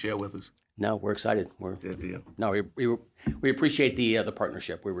you'd like to share with us? No, we're excited. Good deal. No, we appreciate the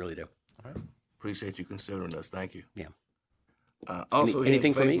partnership. We really do. All right. Appreciate you considering us. Thank you. Yeah. Also, anything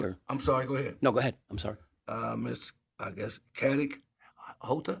in for me? favor- Or? I'm sorry. Go ahead. No, go ahead. I'm sorry. Miss, I guess, Kadik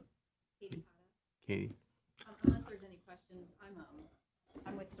Hota. Katie. Unless there's any questions,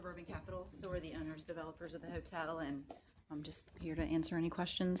 I'm with Suburban Capital, so we're the owners, developers of the hotel, and I'm just here to answer any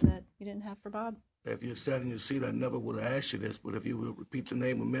questions that you didn't have for Bob. If you sat in your seat, I never would have asked you this, but if you would repeat your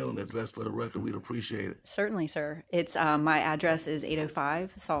name and mailing address for the record, we'd appreciate it. Certainly, sir. It's my address is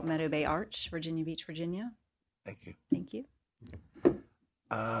 805 Salt Meadow Bay Arch, Virginia Beach, Virginia. Thank you. Thank you.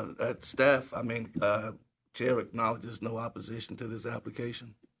 Staff, Chair acknowledges no opposition to this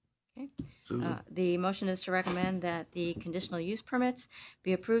application. Okay. Susan? The motion is to recommend that the conditional use permits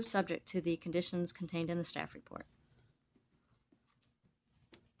be approved subject to the conditions contained in the staff report.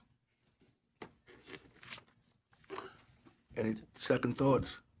 Any second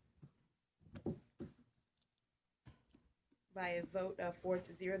thoughts? By a vote of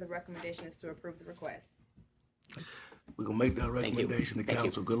 4-0, the recommendation is to approve the request. We're going to make that Thank you. recommendation to Thank you.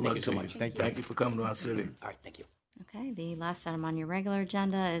 council. Good Thank luck you so to you. much. Thank you for coming to our city. All right, thank you. Okay, the last item on your regular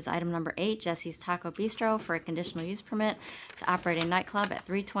agenda is item number 8, Jesse's Taco Bistro for a conditional use permit to operate a nightclub at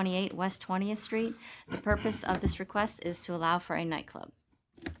 328 West 20th Street. The purpose of this request is to allow for a nightclub.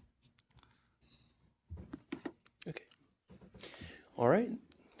 Okay. All right.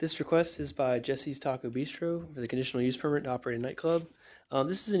 This request is by Jesse's Taco Bistro for the conditional use permit to operate a nightclub.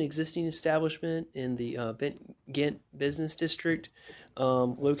 This is an existing establishment in the Ghent Business District,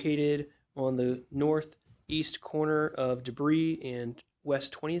 located on the northeast corner of Debris and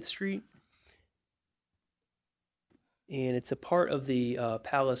West 20th Street. And it's a part of the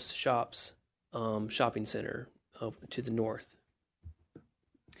Palace Shops shopping center to the north.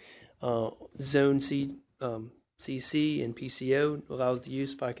 Zone C, CC and PCO allows the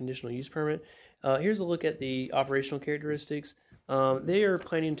use by conditional use permit. Here's a look at the operational characteristics. They are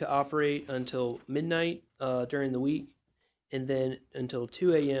planning to operate until midnight during the week, and then until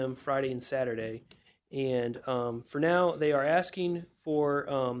 2 a.m. Friday and Saturday. And for now, they are asking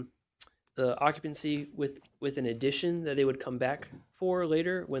for the occupancy with an addition that they would come back for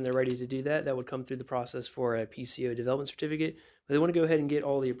later when they're ready to do that. That would come through the process for a PCO development certificate. But they want to go ahead and get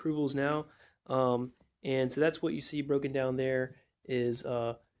all the approvals now. And so that's what you see broken down there is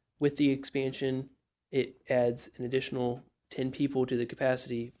with the expansion, it adds an additional 10 people to the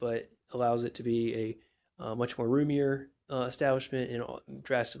capacity, but allows it to be a much more roomier establishment and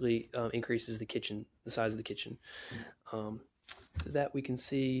drastically increases the size of the kitchen. So that we can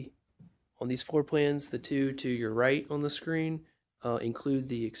see on these floor plans, the two to your right on the screen include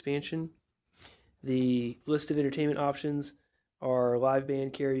the expansion. The list of entertainment options are live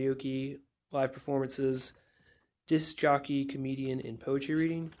band, karaoke, live performances, disc jockey, comedian, and poetry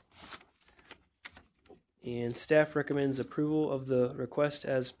reading. And staff recommends approval of the request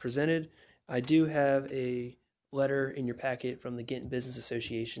as presented. I do have a letter in your packet from the Ghent Business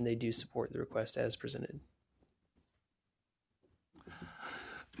Association. They do support the request as presented.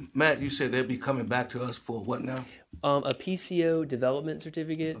 Matt, you said they'll be coming back to us for what now? A PCO development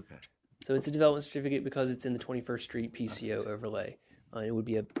certificate. Okay. So it's a development certificate because it's in the 21st Street PCO overlay. It would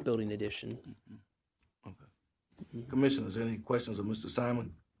be a building addition. Okay. Commissioners, any questions of Mr.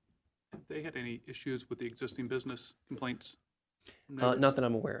 Simon? Have they had any issues with the existing business complaints? Not that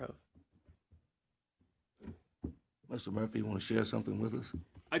I'm aware of. Mr. Murphy, you want to share something with us?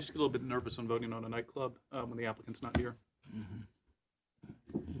 I just get a little bit nervous on voting on a nightclub when the applicant's not here.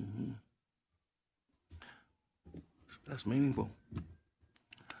 That's meaningful.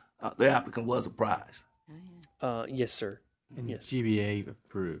 The applicant was apprised. Yes, sir. And yes. GBA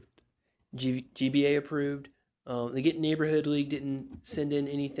approved. GBA approved. The Get Neighborhood League didn't send in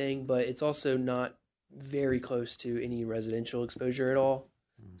anything, but it's also not very close to any residential exposure at all.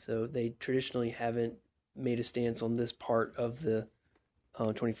 So they traditionally haven't made a stance on this part of the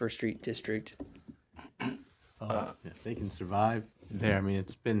 21st Street district. They can survive there. I mean,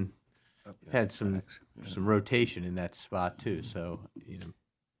 it's been had some rotation in that spot too. So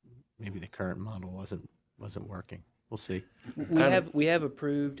maybe the current model wasn't working. We'll see. We have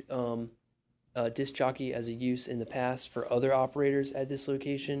approved disc jockey as a use in the past for other operators at this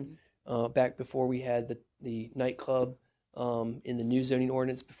location. Back before we had the nightclub in the new zoning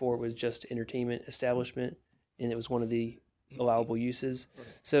ordinance, before it was just entertainment establishment, and it was one of the allowable uses.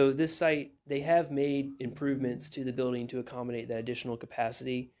 So this site, they have made improvements to the building to accommodate that additional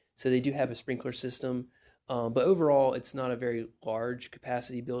capacity. So they do have a sprinkler system, but overall, it's not a very large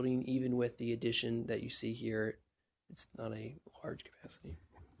capacity building. Even with the addition that you see here, it's not a large capacity.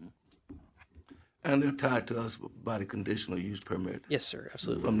 And they're tied to us by the conditional use permit. Yes, sir.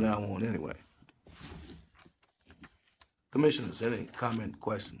 Absolutely. From now on, anyway. Commissioners, any comment,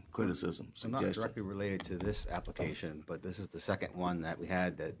 question, criticism, So not suggestion? directly related to this application, but this is the second one that we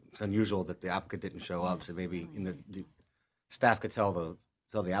had that it's unusual that the applicant didn't show up. So maybe the staff could tell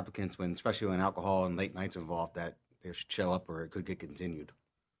the applicants when, especially when alcohol and late nights involved, that they should show up or it could get continued.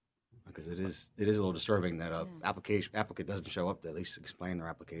 Because it is a little disturbing that applicant doesn't show up to at least explain their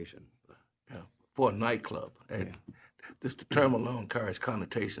application. Yeah, for a nightclub. And this the term alone carries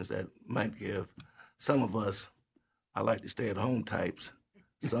connotations that might give some of us, I like to stay at home types,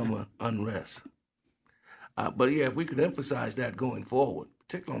 some unrest. But yeah, if we could emphasize that going forward,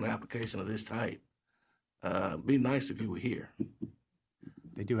 particularly on an application of this type, be nice if you were here.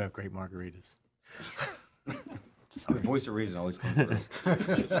 They do have great margaritas. The voice of reason always comes through.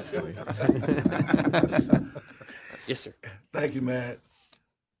 Yes, sir. Thank you, Matt.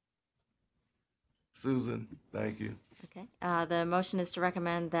 Susan, thank you. Okay. The motion is to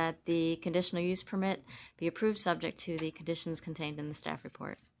recommend that the conditional use permit be approved subject to the conditions contained in the staff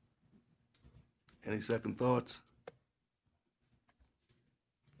report. Any second thoughts?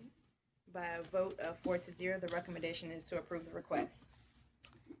 By a vote of 4-0, the recommendation is to approve the request.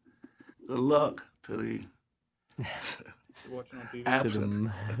 Good luck to the Watching on TV.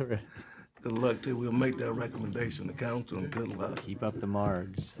 absent. Good luck to, we'll make that recommendation to council, and good luck. Keep up the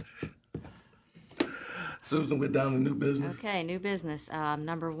margs. Susan, we're down to new business. Okay, new business.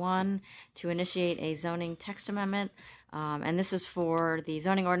 Number 1, to initiate a zoning text amendment, and this is for the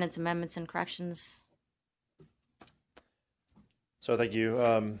zoning ordinance amendments and corrections. So thank you,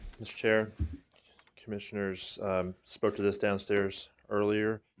 Mr. Chair. Commissioners spoke to this downstairs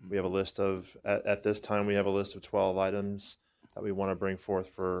earlier. We have a list of, at this time, we have a list of 12 items that we want to bring forth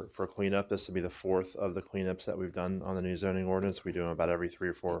for cleanup. This will be the 4th of the cleanups that we've done on the new zoning ordinance. We do them about every 3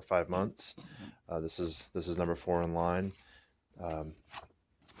 or 4 or 5 months. This is number 4 in line.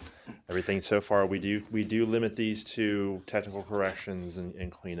 Everything so far, we do limit these to technical corrections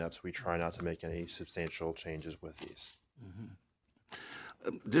and cleanups. We try not to make any substantial changes with these.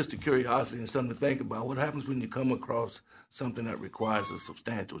 Just a curiosity and something to think about. What happens when you come across something that requires a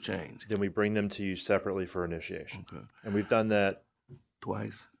substantial change? Then we bring them to you separately for initiation. Okay. And we've done that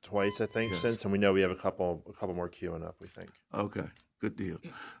twice, I think, Yes. since, and we know we have a couple more queuing up, we think. Okay, good deal.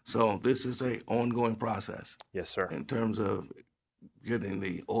 So this is a ongoing process. Yes, sir. In terms of getting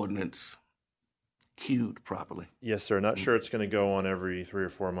the ordinance queued properly. Yes, sir. Not sure it's going to go on every 3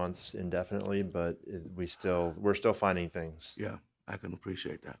 or 4 months indefinitely, but we're still finding things. Yeah, I can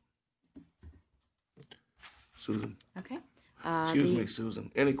appreciate that. Susan? Okay. Excuse me,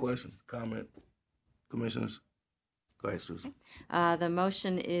 Susan. Any question, comment, commissioners? Go ahead, Susan. The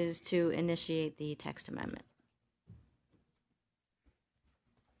motion is to initiate the text amendment.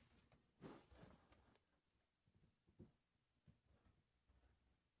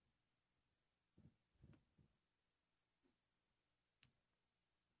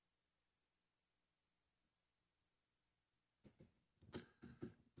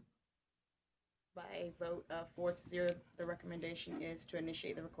 By a vote of 4-0, the recommendation is to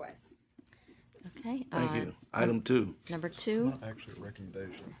initiate the request. Okay. Thank you. Item 2. Number 2. Not actually a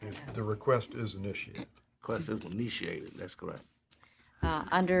recommendation. The request is initiated. Request is initiated, that's correct.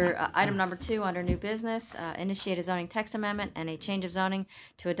 Under item number 2, under new business, initiate a zoning text amendment and a change of zoning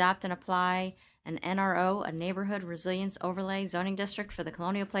to adopt and apply an NRO, a neighborhood resilience overlay zoning district for the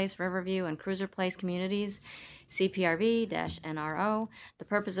Colonial Place, Riverview, and Cruiser Place communities, CPRV-NRO. The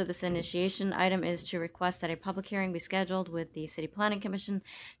purpose of this initiation item is to request that a public hearing be scheduled with the City Planning Commission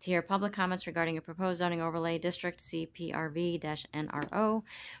to hear public comments regarding a proposed zoning overlay district, CPRV-NRO,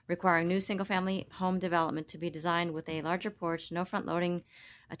 requiring new single-family home development to be designed with a larger porch, no front-loading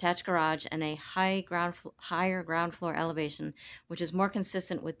attached garage, and a higher ground floor elevation, which is more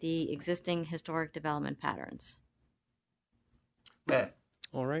consistent with the existing historic development patterns. Matt.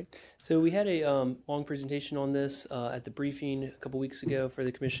 All right. So we had a long presentation on this at the briefing a couple weeks ago for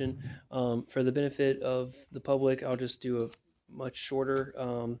the commission. For the benefit of the public, I'll just do a much shorter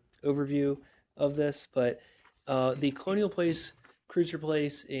overview of this. But the Colonial Place, Cruiser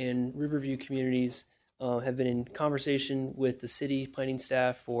Place, and Riverview communities have been in conversation with the city planning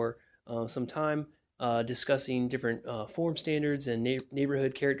staff for some time, discussing different form standards and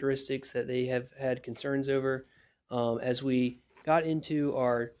neighborhood characteristics that they have had concerns over. As we got into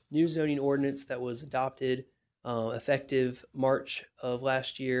our new zoning ordinance that was adopted effective March of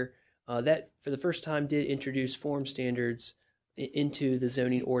last year, that for the first time did introduce form standards into the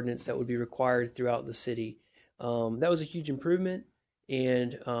zoning ordinance that would be required throughout the city. That was a huge improvement,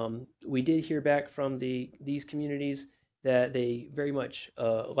 and we did hear back from these communities that they very much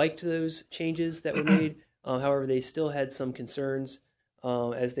liked those changes that were made. However, they still had some concerns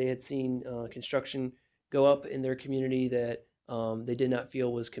as they had seen construction go up in their community that they did not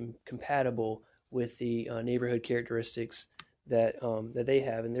feel was compatible with the neighborhood characteristics that they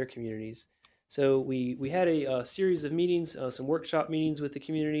have in their communities. So we had a series of meetings, some workshop meetings with the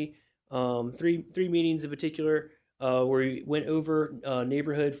community, three meetings in particular, where we went over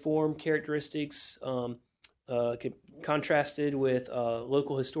neighborhood form characteristics, contrasted with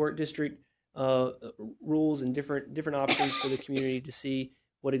local historic district rules and different options for the community to see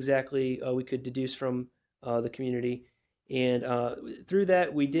what exactly we could deduce from the community. And through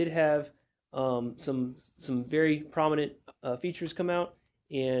that, we did have some very prominent features come out,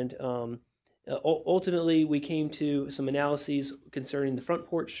 and ultimately we came to some analyses concerning the front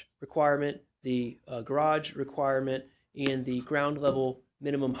porch requirement, the garage requirement, and the ground level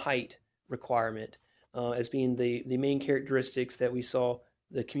minimum height requirement as being the main characteristics that we saw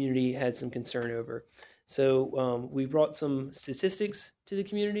the community had some concern over. So we brought some statistics to the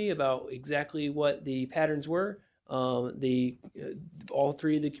community about exactly what the patterns were. All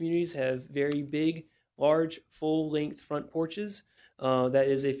three of the communities have very big, large, full-length front porches. That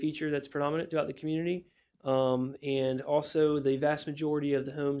is a feature that's predominant throughout the community. And also, the vast majority of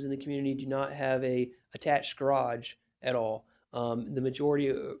the homes in the community do not have a attached garage at all. The majority,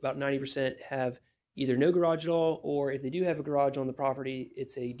 about 90%, have either no garage at all, or if they do have a garage on the property,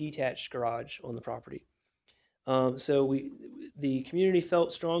 it's a detached garage on the property. So the community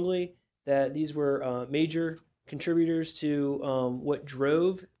felt strongly that these were major contributors to what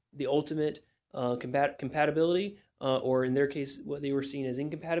drove the ultimate compatibility, or in their case, what they were seen as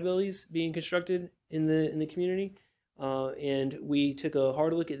incompatibilities being constructed in the community. And we took a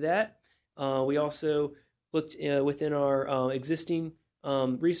hard look at that. We also looked within our existing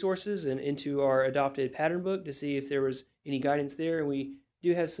resources and into our adopted pattern book to see if there was any guidance there. And we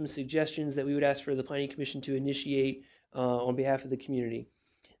do have some suggestions that we would ask for the Planning Commission to initiate on behalf of the community.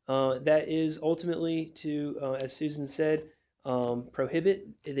 That is ultimately to, as Susan said, prohibit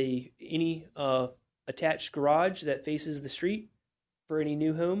any attached garage that faces the street for any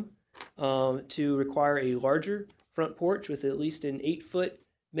new home, to require a larger front porch with at least an 8-foot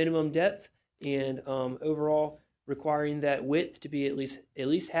minimum depth, and overall requiring that width to be at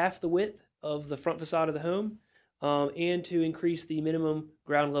least half the width of the front facade of the home, and to increase the minimum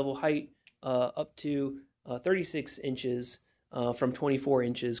ground level height up to 36 inches from 24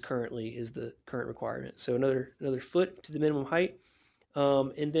 inches currently is the current requirement. So another foot to the minimum height.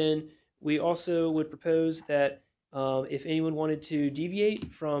 And then we also would propose that if anyone wanted to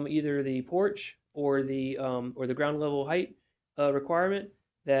deviate from either the porch or the ground level height requirement,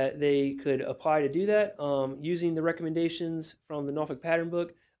 that they could apply to do that using the recommendations from the Norfolk Pattern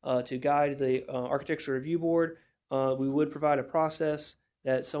Book to guide the Architectural Review Board. We would provide a process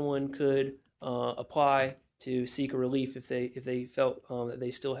that someone could apply to seek a relief if they felt that they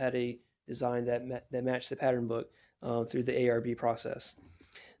still had a design that matched the pattern book through the ARB process.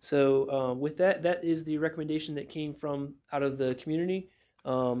 So with that is the recommendation that came from out of the community,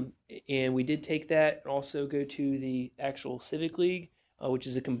 and we did take that and also go to the actual Civic League, which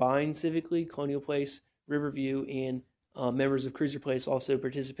is a combined Civic League. Colonial Place, Riverview, and members of Cruiser Place also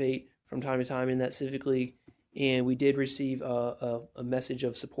participate from time to time in that Civic League, and we did receive a message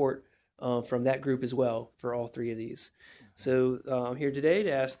of support from that group as well for all three of these. So I'm here today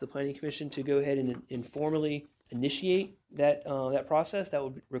to ask the Planning Commission to go ahead and informally initiate that process. That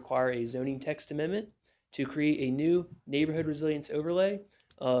would require a zoning text amendment to create a new neighborhood resilience overlay,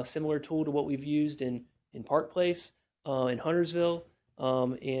 similar tool to what we've used in Park Place, in Huntersville.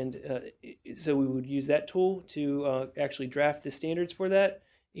 So we would use that tool to actually draft the standards for that,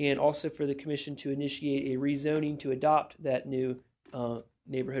 and also for the Commission to initiate a rezoning to adopt that new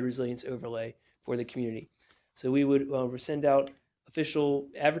neighborhood resilience overlay for the community. So we would send out official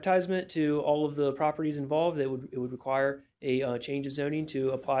advertisement to all of the properties involved. It would require a change of zoning to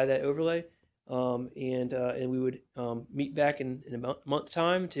apply that overlay, and we would meet back in a month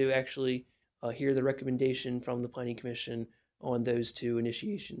time to actually hear the recommendation from the Planning Commission on those two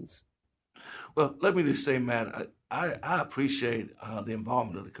initiations. Well, let me just say, Matt, I appreciate the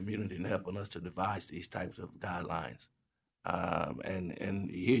involvement of the community in helping us to devise these types of guidelines. And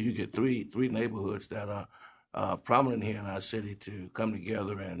here you get three neighborhoods that are prominent here in our city to come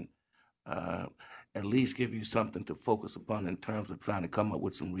together and at least give you something to focus upon in terms of trying to come up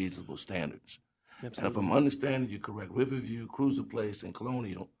with some reasonable standards. Absolutely. And if I'm understanding you correct, Riverview, Cruiser Place, and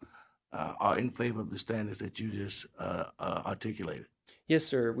Colonial are in favor of the standards that you just articulated. Yes,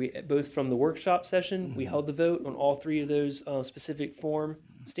 sir. We both from the workshop session, we held the vote on all three of those specific form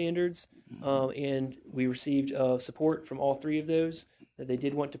standards, and we received support from all three of those that they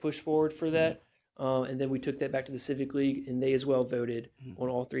did want to push forward for that. And then we took that back to the Civic League, and they as well voted on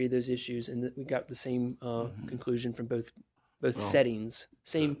all three of those issues, and we got the same conclusion from both settings,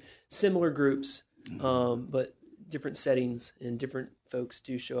 similar groups, but different settings, and different folks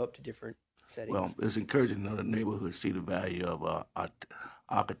do show up to different settings. Well, it's encouraging that the neighborhoods see the value of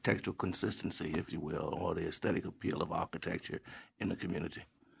architectural consistency, if you will, or the aesthetic appeal of architecture in the community.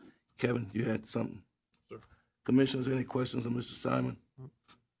 Kevin, you had something? Sir. Commissioners, any questions of Mr. Simon?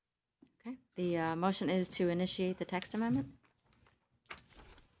 Okay. The motion is to initiate the text amendment.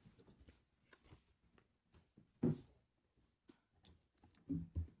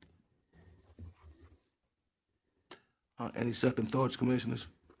 Any second thoughts, commissioners?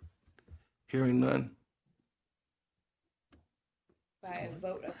 Hearing none. By a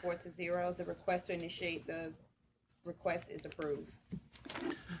vote of 4-0, the request to initiate the request is approved.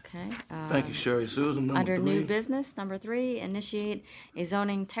 Okay. Thank you, Sherry. Susan, number Under 3. new business, number 3, initiate a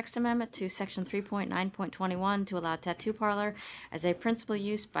zoning text amendment to section 3.9.21 to allow tattoo parlor as a principal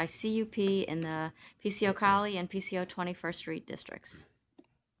use by CUP in the PCO Cali and PCO 21st Street districts.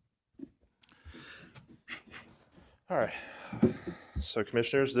 All right. So,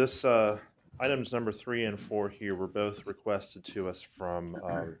 commissioners, this items number 3 and 4 here were both requested to us from,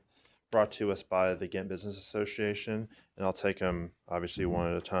 brought to us by the Ghent Business Association, and I'll take them obviously one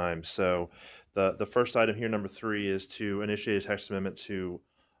at a time. So, the first item here, number 3, is to initiate a text amendment to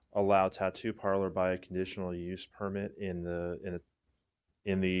allow tattoo parlor by a conditional use permit in the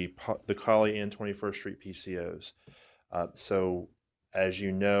Cali and 21st Street PCOs. So, as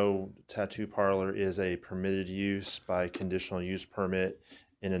you know, tattoo parlor is a permitted use by conditional use permit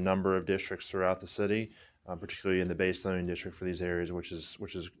in a number of districts throughout the city, particularly in the base zoning district for these areas, which is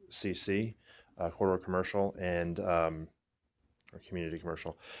CC, corridor commercial, and or community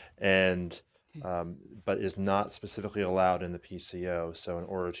commercial, and but is not specifically allowed in the PCO. So, in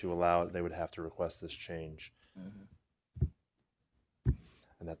order to allow it, they would have to request this change, and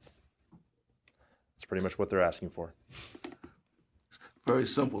that's pretty much what they're asking for. Very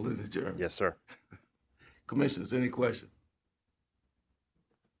simple, isn't it, Jeremy? Yes, sir. Commissioners, any question?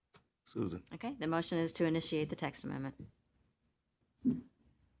 Susan. Okay. The motion is to initiate the text amendment.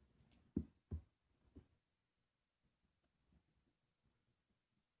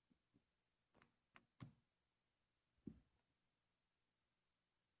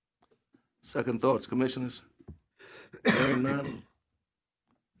 Second thoughts, commissioners? Hearing none.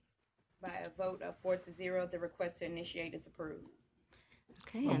 By a vote of 4-0, the request to initiate is approved.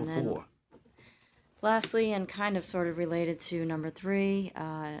 Okay. Number and then 4. Lastly, and kind of sort of related to number 3,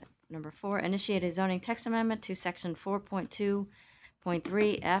 number 4, initiate a zoning text amendment to section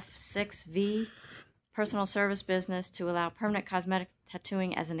 4.2.3 F6V, personal service business, to allow permanent cosmetic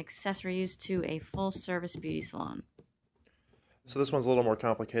tattooing as an accessory use to a full-service beauty salon. So this one's a little more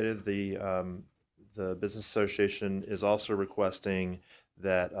complicated. The Business Association is also requesting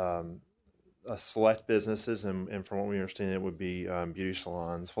that select businesses, and from what we understand, it would be beauty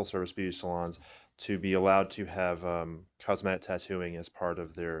salons, full-service beauty salons, to be allowed to have cosmetic tattooing as part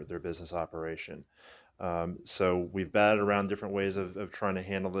of their business operation. So we've batted around different ways of trying to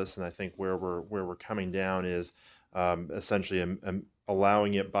handle this, and I think where we're coming down is essentially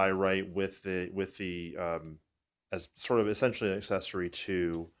allowing it by right with the as sort of essentially an accessory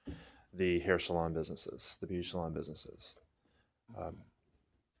to the hair salon businesses, the beauty salon businesses.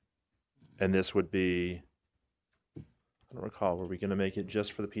 And this would be, I don't recall, were we going to make it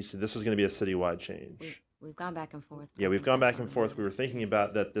just for the PC? This was going to be a citywide change. We've gone back and forth. Yeah, we've gone back and forth. We were thinking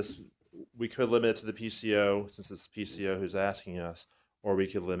about that we could limit it to the PCO, since it's PCO who's asking us, or we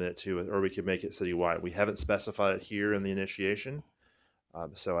could limit it to it, or we could make it citywide. We haven't specified it here in the initiation,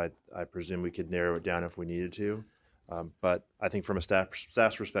 so I presume we could narrow it down if we needed to. But I think from a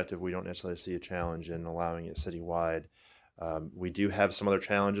staff's perspective, we don't necessarily see a challenge in allowing it citywide. We do have some other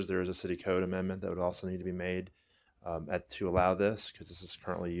challenges. There is a city code amendment that would also need to be made to allow this, because this is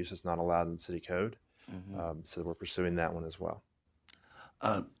currently used as not allowed in city code. So we're pursuing that one as well.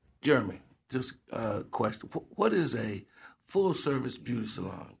 Jeremy, just a question. What is a full-service beauty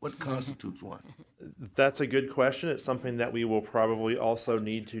salon? What constitutes one? That's a good question. It's something that we will probably also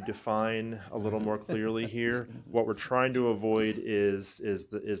need to define a little more clearly here. What we're trying to avoid is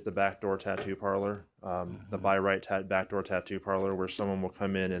the backdoor tattoo parlor, the by right backdoor tattoo parlor, where someone will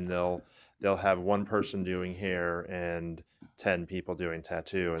come in and they'll have one person doing hair and 10 people doing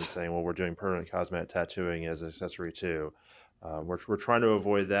tattoo and saying, well, we're doing permanent cosmetic tattooing as an accessory too. We're trying to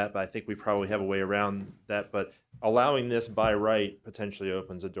avoid that, but I think we probably have a way around that. But allowing this by right potentially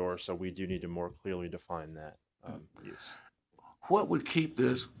opens a door, so we do need to more clearly define that use. What would keep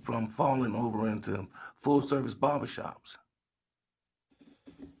this from falling over into full-service barbershops?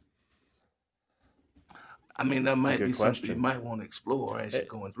 I mean, that might be something you might want to explore as you're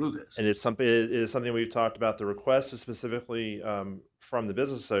going through this. And it is something we've talked about. The request is specifically from the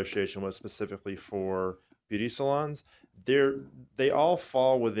business association was specifically for beauty salons. They all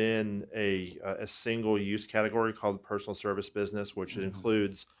fall within a single use category called personal service business, which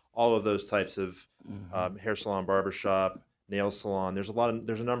includes all of those types of hair salon, barbershop, nail salon. There's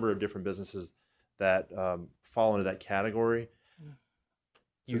a number of different businesses that fall into that category.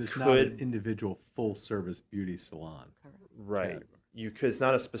 It's not an individual full-service beauty salon. Right. It's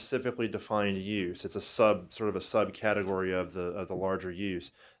not a specifically defined use. It's a sort of a subcategory of the larger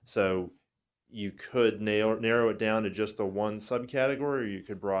use. So you could narrow it down to just the one subcategory, or you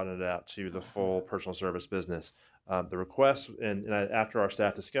could broaden it out to the full personal service business. The request, and after our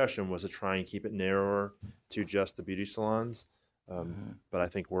staff discussion, was to try and keep it narrower to just the beauty salons. But I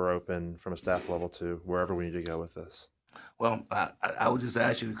think we're open from a staff level to wherever we need to go with this. Well, I would just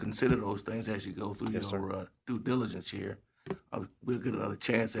ask you to consider those things as you go through your due diligence here. We'll get another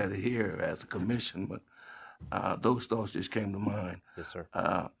chance at it here as a commission, but those thoughts just came to mind. Yes, sir.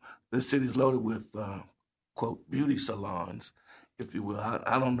 This city's loaded with, quote, beauty salons, if you will.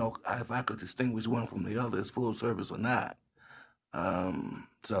 I don't know if I could distinguish one from the other as full service or not.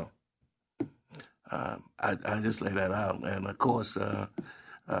 So I just lay that out. And, of course,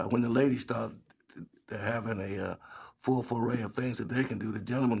 when the ladies start having a full array of things that they can do, the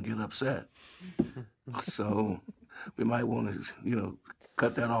gentlemen get upset. So we might want to,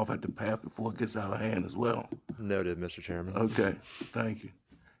 cut that off at the path before it gets out of hand as well. Noted, Mr. Chairman. Okay, thank you.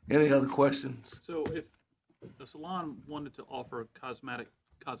 Any other questions? So if a salon wanted to offer cosmetic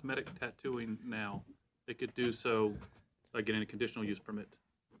tattooing now, they could do so by getting a conditional use permit.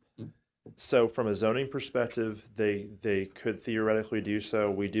 So from a zoning perspective, they could theoretically do so.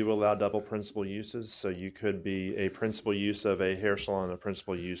 We do allow double principal uses, so you could be a principal use of a hair salon and a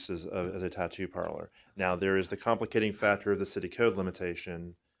principal use as a tattoo parlor. Now, there is the complicating factor of the city code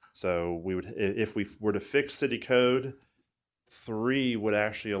limitation. So we would, if we were to fix city code, 3 would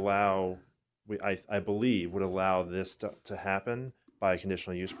actually allow, I believe, would allow this to happen by a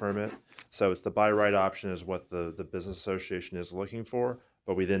conditional use permit. So it's the by right option is what the business association is looking for.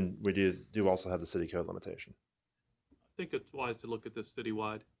 But we do also have the city code limitation. I think it's wise to look at this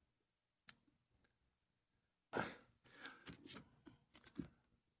citywide.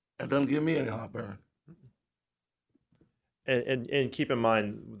 That doesn't give me any heartburn. And keep in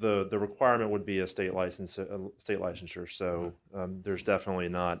mind the requirement would be a state licensure. So there's definitely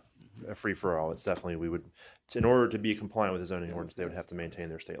not a free for all. It's definitely in order to be compliant with the zoning ordinance, they would have to maintain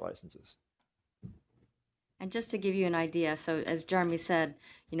their state licenses. And just to give you an idea, so as Jeremy said,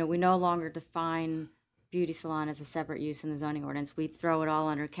 we no longer define beauty salon as a separate use in the zoning ordinance. We throw it all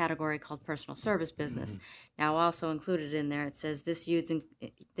under a category called personal service business. Now, also included in there, it says this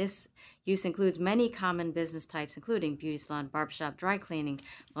use includes many common business types, including beauty salon, barbershop, dry cleaning,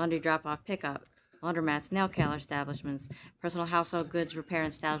 laundry drop-off pickup, laundromats, nail color establishments, personal household goods repair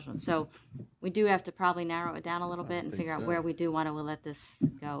establishments. So we do have to probably narrow it down a little bit and figure out where we do want to let this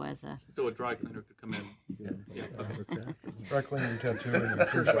go as a... So a dry cleaner could come in. Yeah. Okay. Dry cleaning, tattooing, and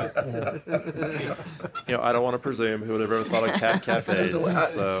I don't want to presume who would have ever thought of cat cafes.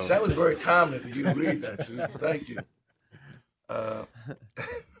 So. That was very timely for you to read that, Susan. Thank you.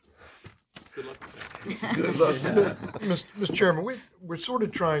 Good luck. Good luck. Mr. Chairman, we're sort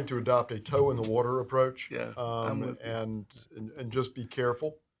of trying to adopt a toe in the water approach, and just be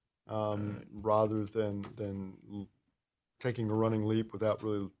careful, rather than taking a running leap without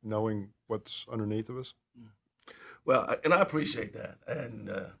really knowing what's underneath of us. Well, and I appreciate that,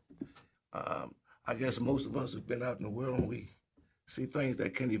 and I guess most of us have been out in the world and we see things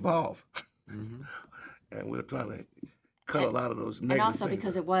that can evolve, and we're trying to cut a lot of those negative and also things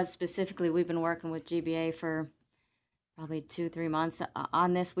because out. it was specifically, we've been working with GBA for probably 2-3 months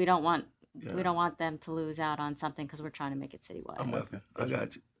on this. We don't want them to lose out on something because we're trying to make it citywide. I'm with you. I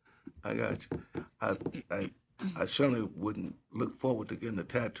got you. I certainly wouldn't look forward to getting a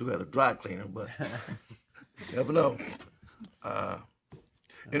tattoo at a dry cleaner, but you never know.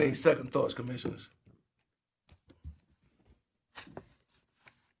 Any second thoughts, commissioners?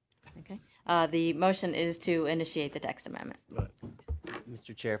 Okay. The motion is to initiate the text amendment.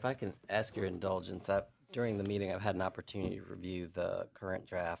 Mr. Chair, if I can ask your indulgence, during the meeting, I've had an opportunity to review the current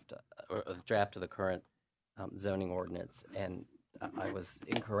draft, or the draft of the current zoning ordinance, and I was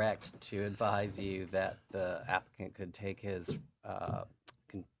incorrect to advise you that the applicant could take his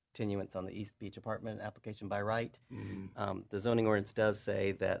continuance on the East Beach apartment application by right. The zoning ordinance does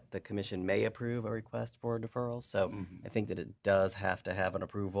say that the commission may approve a request for a deferral, so I think that it does have to have an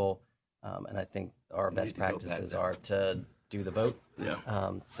approval, and I think our best practices are to do the vote. Yeah.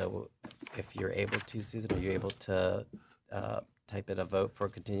 So if you're able to, Susan, are you able to type in a vote for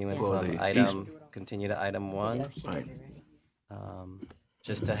continuance For of the item, continue to item 1? Right.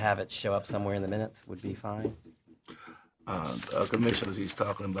 Just to have it show up somewhere in the minutes would be fine. Commissioners, he's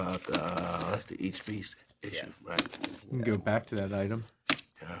talking about, that's the East Beach issue, right? You can go back to that item.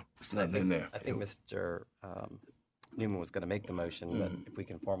 Yeah, it's nothing in there. I think Mr. Newman was going to make the motion, but if we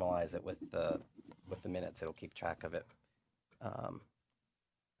can formalize it with the minutes, it'll keep track of it.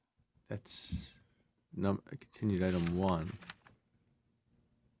 That's continued item 1.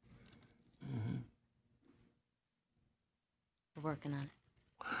 We're working on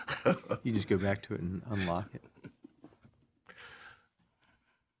it. You just go back to it and unlock it.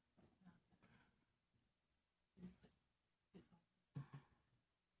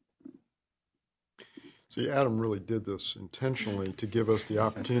 See, Adam really did this intentionally to give us the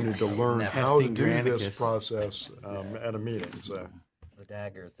opportunity to learn how to do this process at a meeting. So the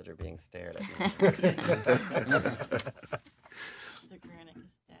daggers that are being stared at me. The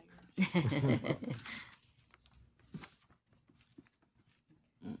Granicus dagger.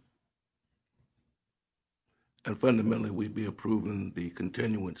 And fundamentally, we'd be approving the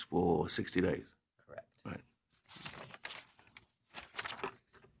continuance for 60 days. Correct. Right.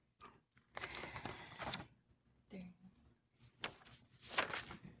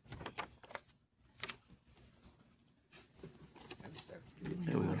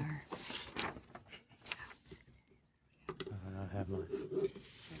 There we go. I have mine.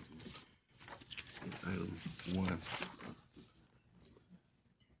 Item 1.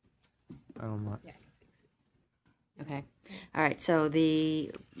 I don't mind. Okay. All right. So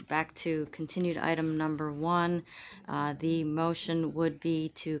back to continued item number 1. The motion would be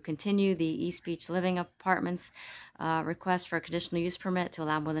to continue the East Beach Living Apartments request for a conditional use permit to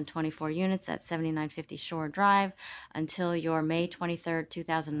allow more than 24 units at 7950 Shore Drive until your May 23rd,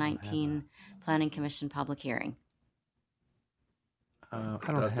 2019 Planning Commission public hearing. I don't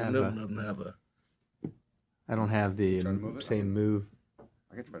Dr. have Newton doesn't have a. I don't have the Trying to move it? same move.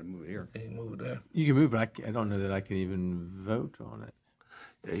 I can try to move it here. He moved there. You can move, but I don't know that I can even vote on it.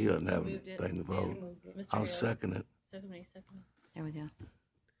 Yeah, he doesn't have anything to vote. I'll second it. There we go.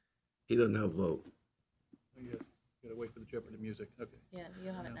 He doesn't have a vote. You gotta wait for the Jeopardy music. Okay. Yeah,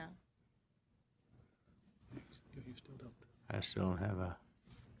 you'll have it now. You still don't. I still don't have a.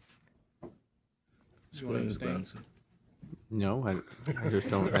 Screen's bouncing. No, I just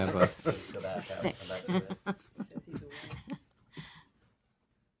don't have a. Go back out, come back to it. Says he's away.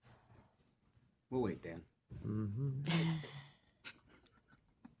 We'll wait, Dan.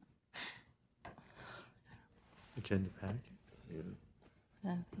 Agenda pack.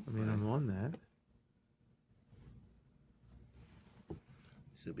 Yeah. I mean, I'm on that.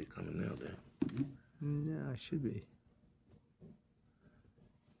 Should be coming now, then. No, I should be.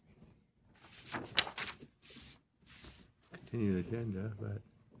 Continued agenda, but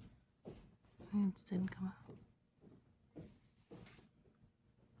It didn't come out.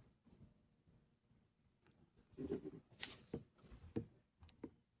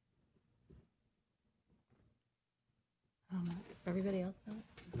 I don't know. Everybody else got it?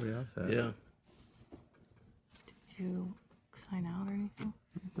 everybody else has. Yeah. Did you sign out or anything?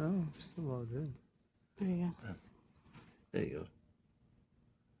 No, still logged in. There you go. There you go.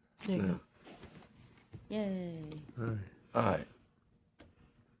 There you Yeah. go. Yay. All right. All right.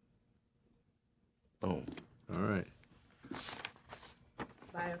 Boom. All right.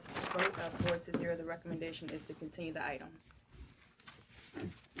 By a vote of 4-0, the recommendation is to continue the item.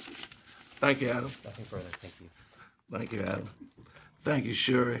 Thank you, Adam. Nothing further. Thank you. Thank you, Adam. Thank you,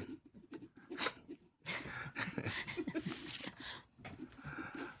 Shuri.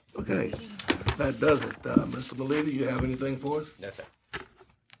 Okay, that does it. Mr. Melita, you have anything for us? No, sir.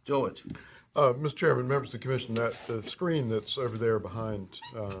 George? Mr. Chairman, members of the commission, that the screen that's over there behind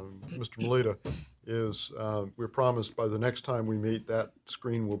Mr. Melita is, we're promised by the next time we meet, that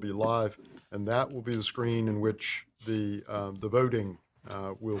screen will be live, and that will be the screen in which the voting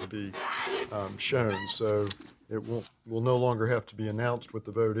will be shown. So It will no longer have to be announced what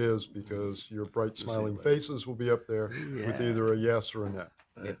the vote is because your bright smiling faces will be up there with either a yes or a no.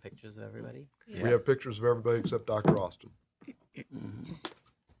 We have pictures of everybody? We have pictures of everybody except Dr. Austin.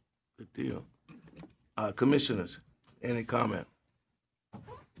 Good deal. Commissioners, any comment?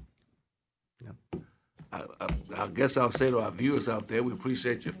 I guess I'll say to our viewers out there, we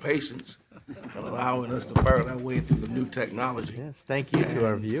appreciate your patience and allowing us to fire our way through the new technology. Yes, thank you to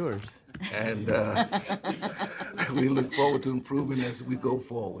our viewers. And we look forward to improving as we go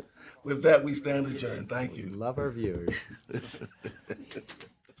forward. With that, we stand adjourned. Thank you. Love our viewers.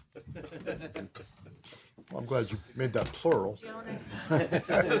 Well, I'm glad you made that plural.